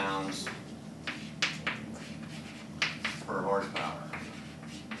 foot-pounds per horsepower.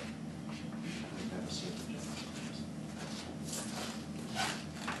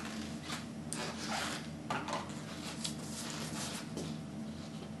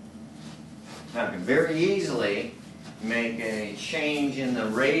 Now, I can very easily make a change in the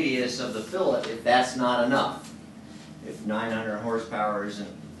radius of the fillet if that's not enough. If 900 horsepower isn't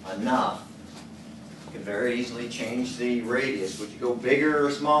enough, you can very easily change the radius. Would you go bigger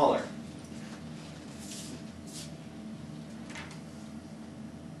or smaller?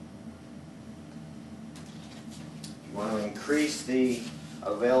 If you want to increase the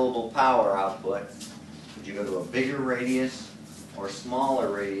available power output, would you go to a bigger radius or smaller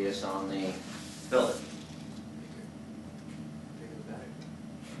radius on the fillet?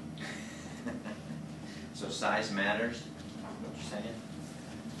 So size matters, is what you're saying?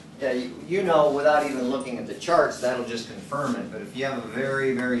 Yeah, you know, without even looking at the charts, that'll just confirm it. But if you have a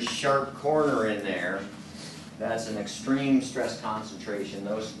very, very sharp corner in there, that's an extreme stress concentration.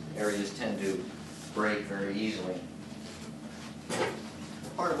 Those areas tend to break very easily.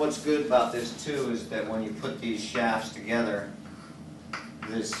 Part of what's good about this too is that when you put these shafts together,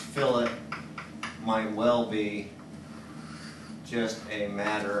 this fillet might well be just a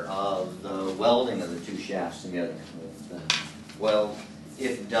matter of the welding of the two shafts together. Well,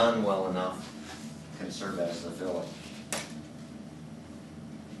 if done well enough, can serve as the fillet.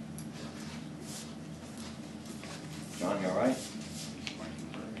 John, you all right?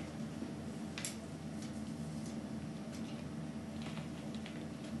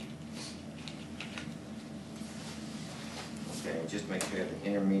 Okay, just make sure you have the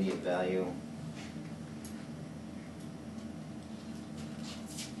intermediate value.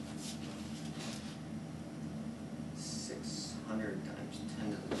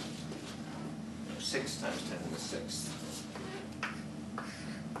 Six times 10 to the sixth.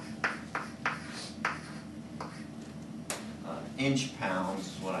 Inch pounds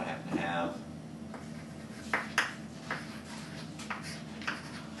is what I have to have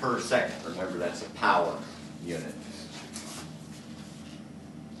per second. Remember, that's a power unit.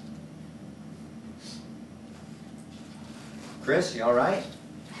 Chris, you all right?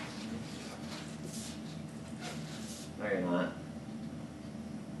 No, you're not.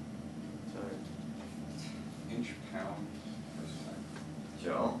 Inch pound per second.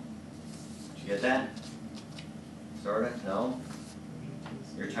 Joe, did you get that? Sorta? No?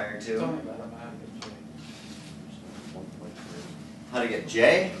 You're tired too? Tell me about it, man. How do you get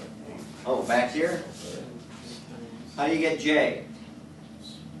J? Oh, back here? How do you get J?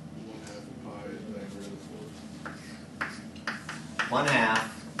 1/2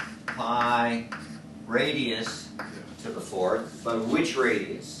 pi radius to the fourth, but which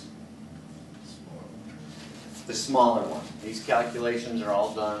radius? The smaller one. These calculations are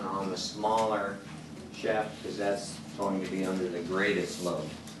all done on the smaller shaft because that's going to be under the greatest load.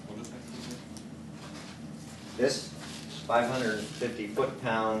 What does that do? This 550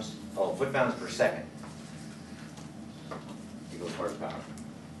 foot-pounds, oh, foot-pounds per second. Equals horsepower.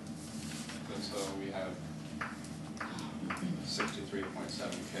 And so we have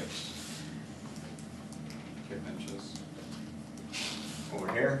 63.7 kips. Hip inches,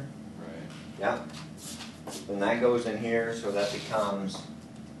 over here. right? Yeah. Then that goes in here, so that becomes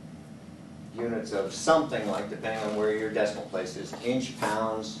units of something like, depending on where your decimal place is, inch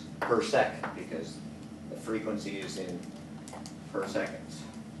pounds per second, because the frequency is in per seconds.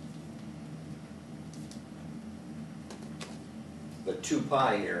 The 2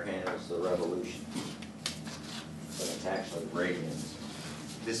 pi here handles the revolution, but it's actually radians.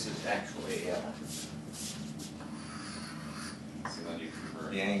 This is actually So then you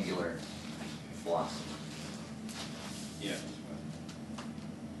convert. the angular velocity. Yeah.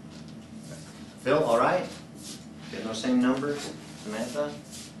 Phil, all right? Getting those same numbers, Samantha?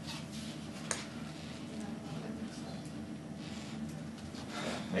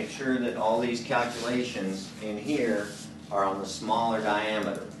 Make sure that all these calculations in here are on the smaller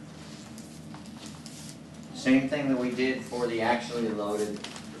diameter. Same thing that we did for the actually loaded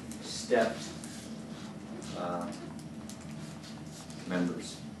stepped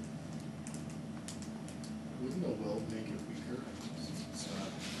members. Wouldn't a weld make it weaker since it's not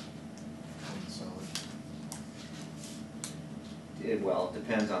solid? Well, it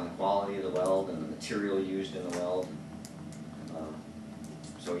depends on the quality of the weld and the material used in the weld.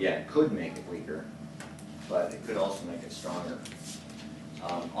 So yeah, it could make it weaker, but it could also make it stronger.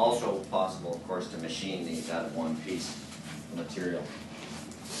 Also possible, of course, to machine these out of one piece of material.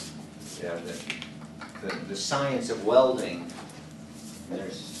 Yeah, the science of welding,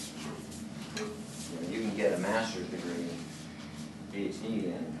 there's, you can get a master's degree,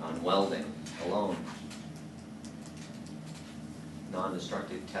 PhD on welding alone.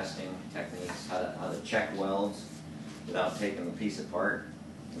 Non-destructive testing techniques, how to check welds without taking the piece apart,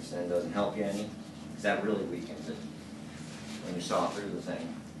 which then doesn't help you any, because that really weakens it when you saw through the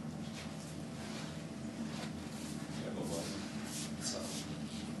thing. So,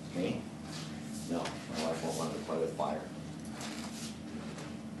 Me? No, my wife won't want to play with fire.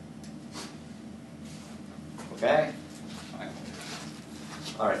 Okay? fine.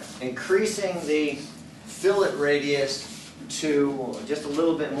 All right, increasing the fillet radius to just a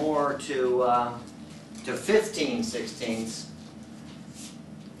little bit more to 15/16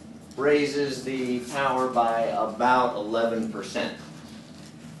 raises the power by about 11%.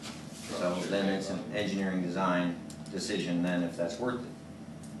 So then it's an engineering design decision then if that's worth it.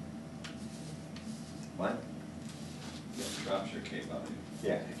 What? Yeah, drops your K value.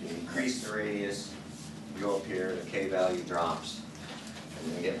 Yeah, if you increase the radius, you go up here, the K value drops,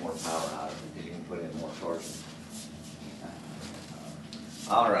 and you get more power out of it because you can put in more torsion.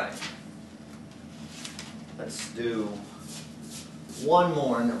 All right. Let's do one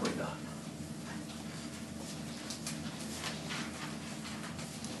more and then we're done.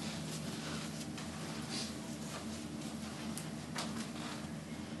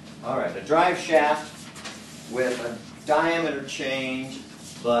 All right, a drive shaft with a diameter change,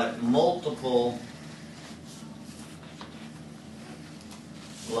 but multiple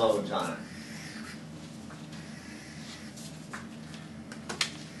loads on it.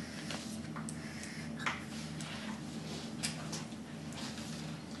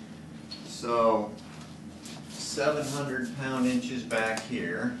 So 700 pound-inches back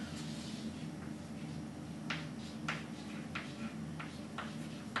here.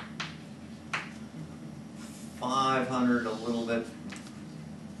 $500 a little bit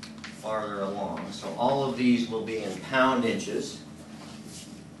farther along. So all of these will be in pound-inches.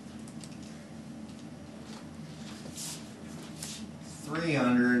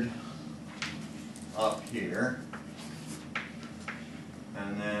 $300 up here.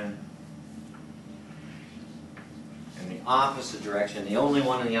 And then in the opposite direction, the only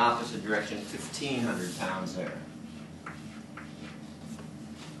one in the opposite direction, 1,500 pounds there.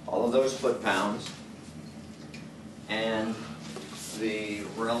 All of those foot-pounds and the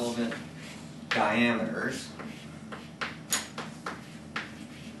relevant diameters.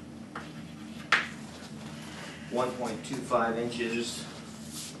 .25 inches,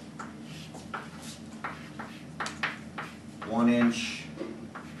 1 inch,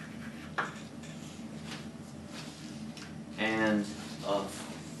 and of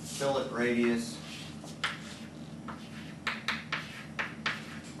fillet radius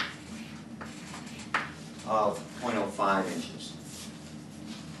of 0.05 inches.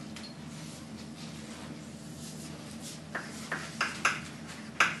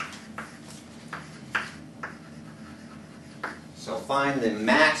 So find the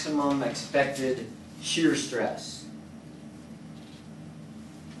maximum expected shear stress.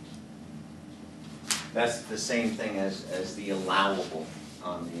 That's the same thing as the allowable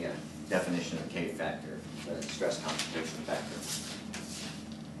on the definition of K factor, the stress concentration factor.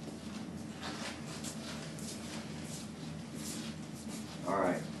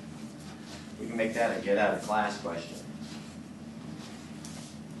 can make that a get out of class question.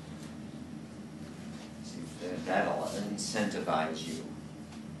 See if that'll incentivize you.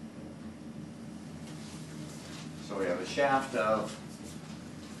 So we have a shaft of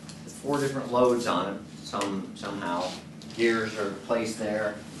 4 different loads on it. Somehow gears are placed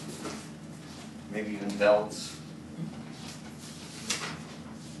there, maybe even belts,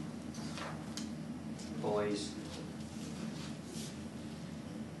 pulleys.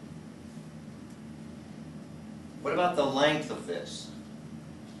 What about the length of this?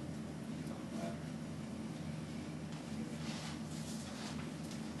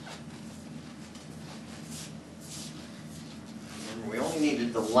 Remember, we only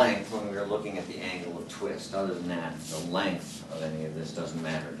needed the length when we were looking at the angle of twist. Other than that, the length of any of this doesn't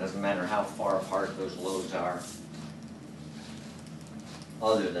matter. It doesn't matter how far apart those loads are,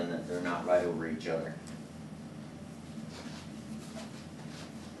 other than that they're not right over each other.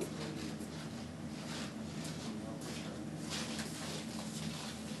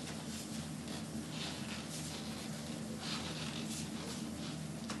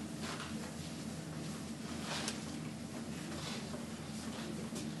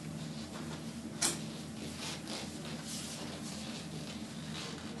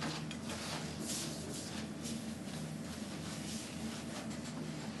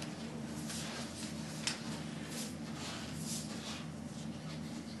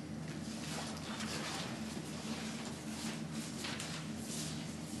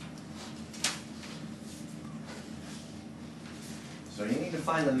 So you need to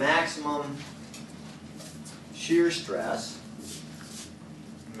find the maximum shear stress.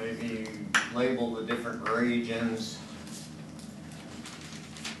 Maybe label the different regions.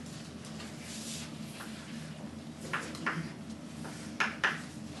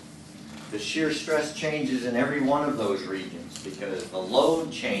 The shear stress changes in every one of those regions because the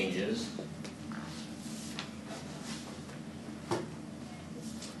load changes.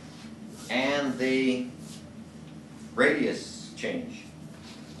 And the radius change.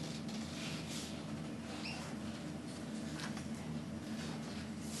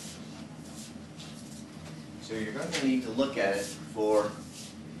 So you're going to need to look at it for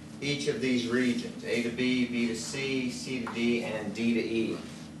each of these regions, A to B, B to C, C to D, and D to E.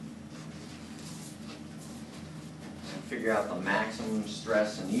 And figure out the maximum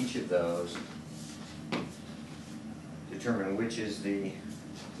stress in each of those. Determine which is the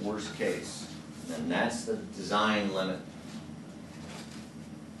worst case. And that's the design limit.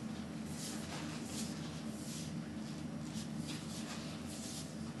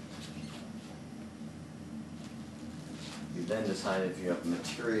 You then decide if you have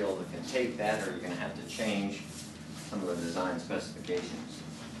material that can take that, or you're going to have to change some of the design specifications.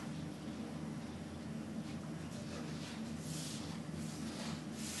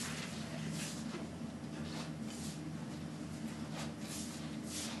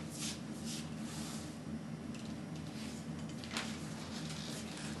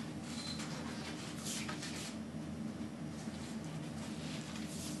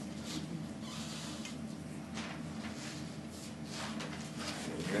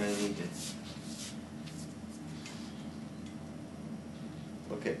 You're going to need to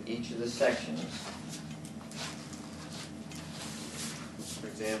look at each of the sections. For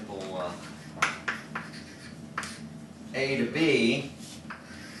example, A to B.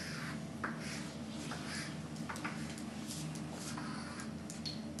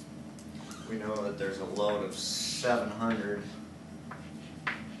 We know that there's a load of 700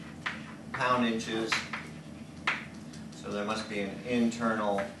 pound-inches. So there must be an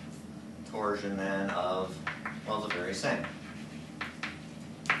internal torsion then of, well, the very same.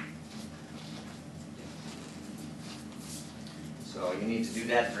 So you need to do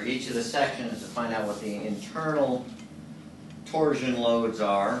that for each of the sections to find out what the internal torsion loads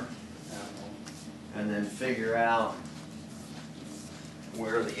are, and then figure out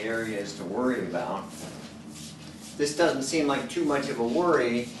where the area is to worry about. This doesn't seem like too much of a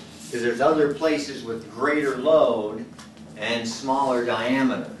worry because there's other places with greater load and smaller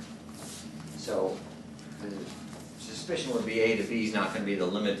diameter. So the suspicion would be A to B is not going to be the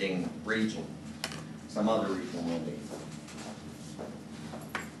limiting region. Some other region will be.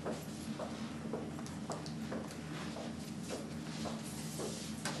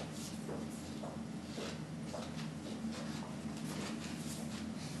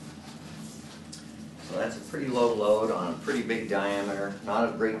 So that's a pretty low load on a pretty big diameter, not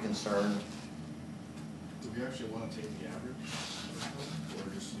of great concern. Do we actually want to take the average,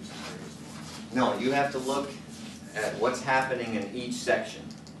 or just use the greatest one? No, you have to look at what's happening in each section.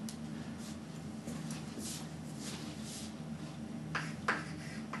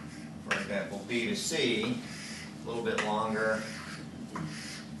 For example, B to C, a little bit longer.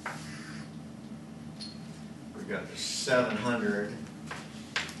 We've got the 700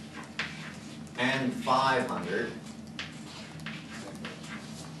 and 500.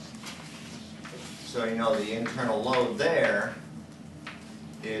 So you know the internal load there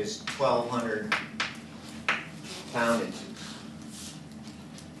is 1,200 poundages.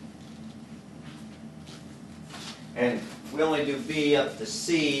 And we only do B up to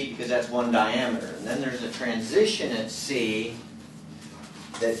C because that's one diameter. And then there's a transition at C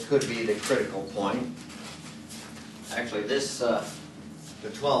that could be the critical point. Actually, this, the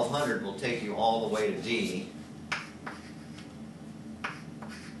 1,200 will take you all the way to D.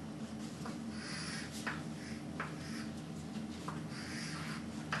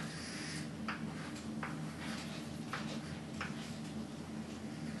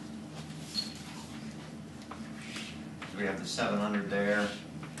 We have the 700 there,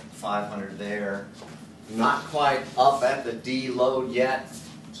 500 there. Not quite up at the D load yet,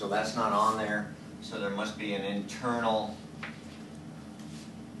 so that's not on there. So there must be an internal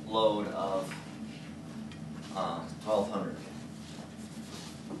load of 1,200.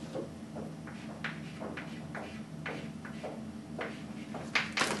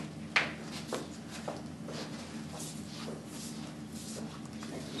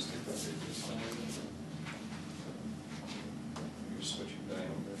 Just take that radius down. You're switching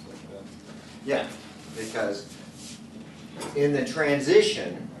diameters like that. Yeah, because in the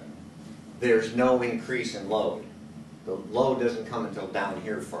transition, there's no increase in load. The load doesn't come until down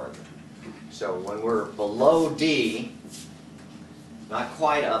here farther. So when we're below D, not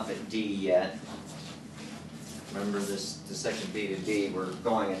quite up at D yet, remember this, the section B to D, we're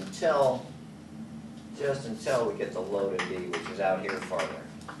going until, just until we get the load in D, which is out here farther.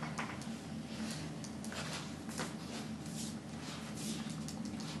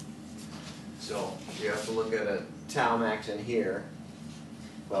 So you have to look at a tau max in here.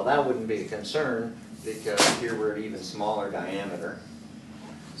 Well, that wouldn't be a concern because here we're at even smaller diameter.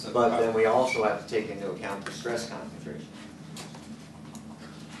 So But then we also have to take into account the stress concentration.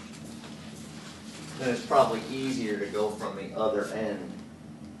 Then it's probably easier to go from the other end.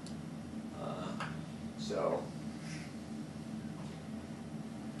 So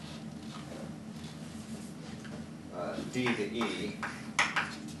D to E.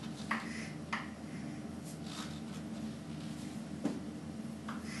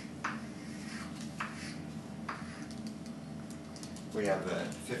 We have the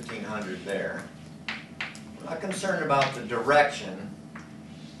 1,500 there. We're not concerned about the direction.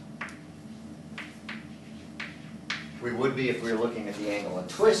 We would be if we were looking at the angle of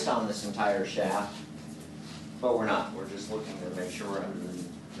twist on this entire shaft, but we're not. We're just looking to make sure we're under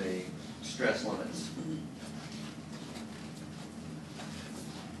the stress limits.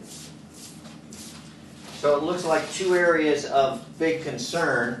 So it looks like two areas of big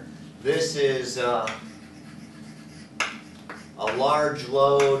concern. This is a large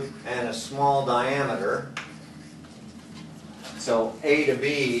load and a small diameter. So A to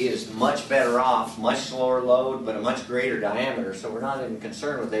B is much better off, much slower load, but a much greater diameter, so we're not even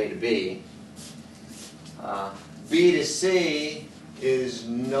concerned with A to B. B to C is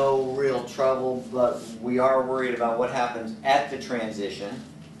no real trouble, but we are worried about what happens at the transition.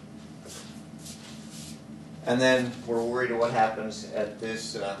 And then we're worried what happens at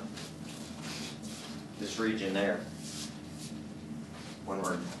this, this region there, when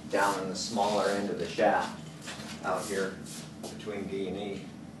we're down in the smaller end of the shaft out here between D and E.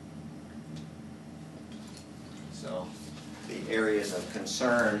 So the areas of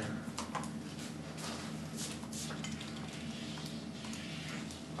concern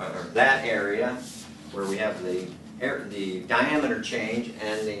are that area where we have the diameter change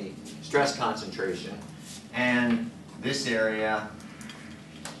and the stress concentration, and this area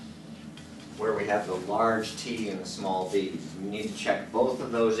where we have the large T and the small d. We need to check both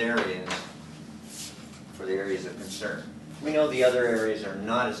of those areas for the areas of concern. We know the other areas are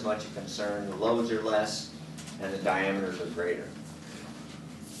not as much a concern. The loads are less and the diameters are greater.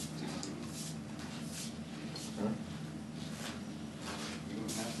 Hmm? You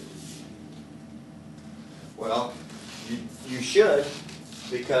don't have to do Well, you should,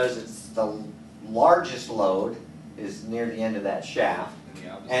 because it's the largest load is near the end of that shaft, in the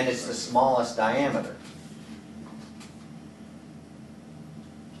opposite and it's the direction. smallest diameter.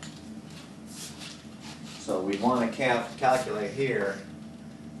 So we want to calculate here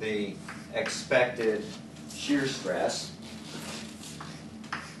the expected shear stress.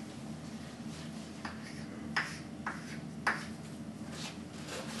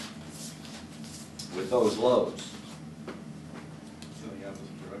 With those loads. So the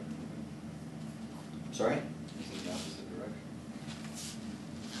opposite direction. Sorry? Is it the opposite direction?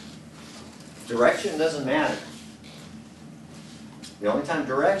 Direction doesn't matter. The only time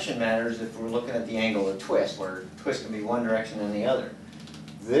direction matters is if we're looking at the angle of twist, where twist can be one direction and the other.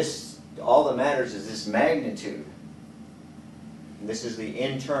 This, all that matters is this magnitude. And this is the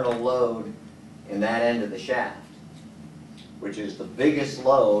internal load in that end of the shaft, which is the biggest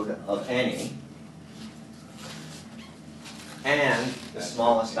load of any, and the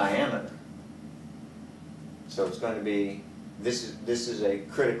smallest diameter. So it's going to be, this is a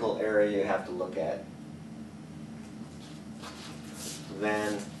critical area you have to look at.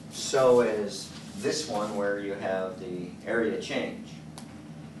 Then so is this one where you have the area change,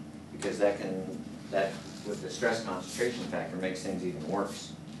 because that with the stress concentration factor makes things even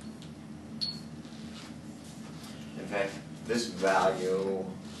worse. In fact, this value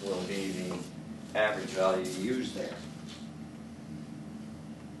will be the average value you use there.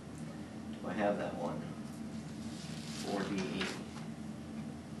 Do I have that one? 4DE.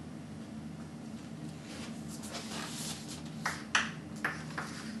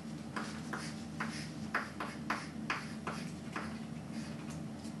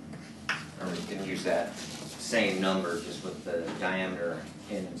 Or you can use that same number just with the diameter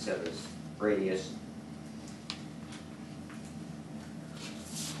in instead of this radius.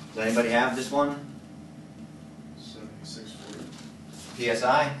 Does anybody have this one? 7640.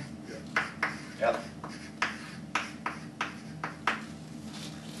 PSI? Yeah. Yep.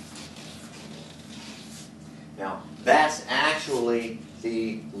 Now, that's actually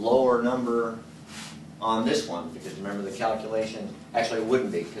the lower number on this one, because remember the calculation, actually it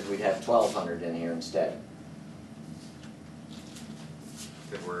wouldn't be, because we'd have 1200 in here instead.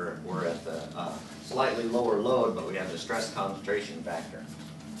 Because we're at the slightly lower load, but we have the stress concentration factor.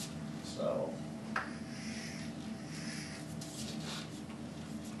 So,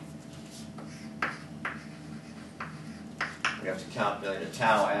 we have to calculate a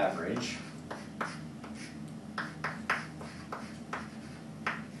tau average.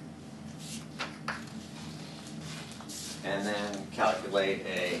 And then calculate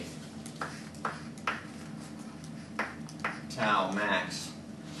a tau max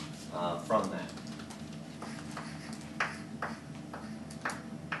from that.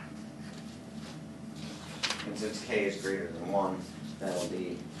 And since k is greater than 1, that'll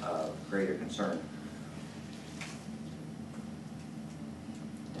be of greater concern.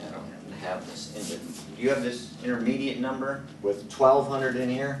 I don't happen to have this in it. Do you have this intermediate number with 1200 in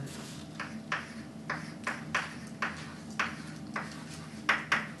here?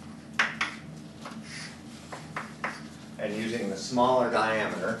 And using the smaller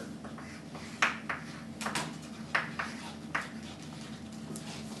diameter,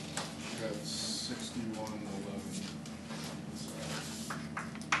 Got 6111.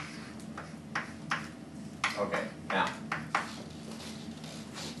 okay, now,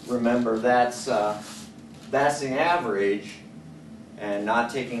 remember that's the average and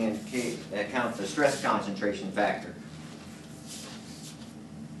not taking into account the stress concentration factor,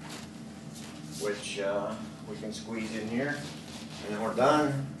 which we can squeeze in here, and then we're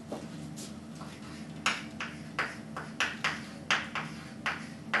done.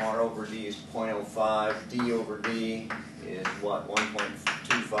 R over D is 0.05, D over D is what,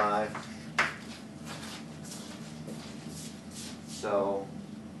 1.25. So,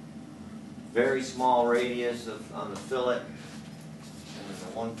 very small radius on the fillet, and then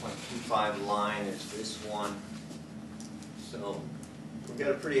the 1.25 line is this one. So, we've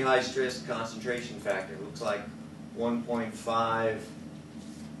got a pretty high stress concentration factor. It looks like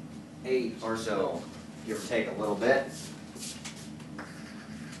 1.58 or so, give or take a little bit.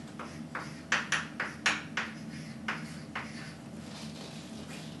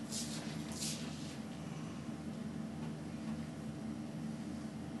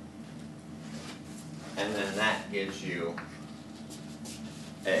 And then that gives you,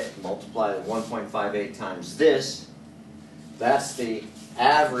 multiply the 1.58 times this. That's the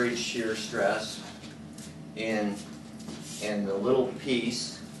average shear stress in the little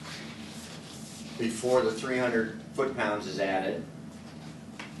piece before the 300 foot-pounds is added.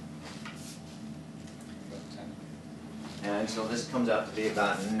 And so this comes out to be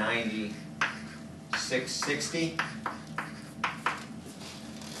about 9660,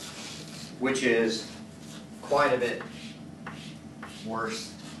 which is quite a bit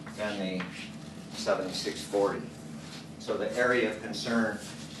worse than the 7640. So the area of concern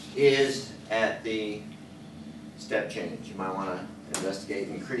is at the step change. You might want to investigate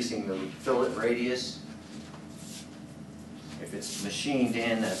increasing the fillet radius. If it's machined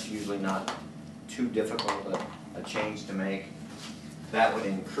in, that's usually not too difficult a change to make. That would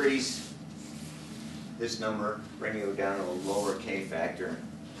increase this number, bring you down to a lower K factor,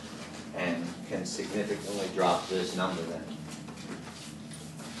 and can significantly drop this number then.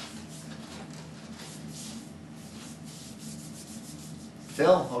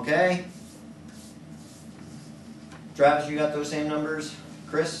 Phil, okay? Travis, you got those same numbers?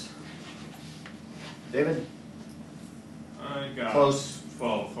 Chris? David? I got Close.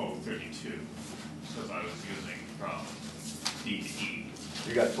 1232, because I was using from D to E.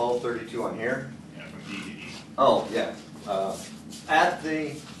 You got 1232 on here? Yeah, from D to E. Oh, yeah. At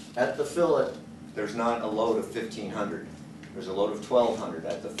the fillet, there's not a load of 1500. There's a load of 1200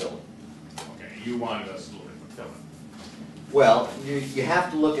 at the fillet. Okay, you wanted us to look at the fillet. Well, you have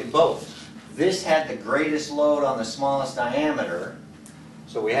to look at both. This had the greatest load on the smallest diameter,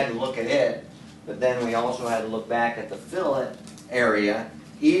 so we had to look at it, but then we also had to look back at the fillet area,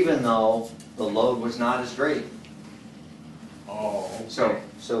 even though the load was not as great. Oh, okay.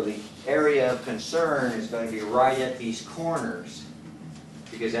 So the area of concern is going to be right at these corners,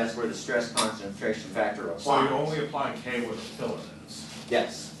 because that's where the stress concentration factor applies. So you only apply K where the fillet is?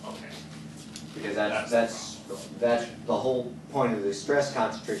 Yes, Okay. because that's the whole point of the stress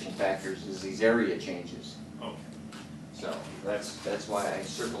concentration factors is these area changes. Okay. So that's why I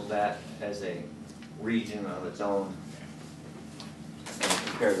circled that as a region of its own and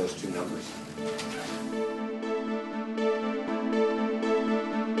compare those two numbers.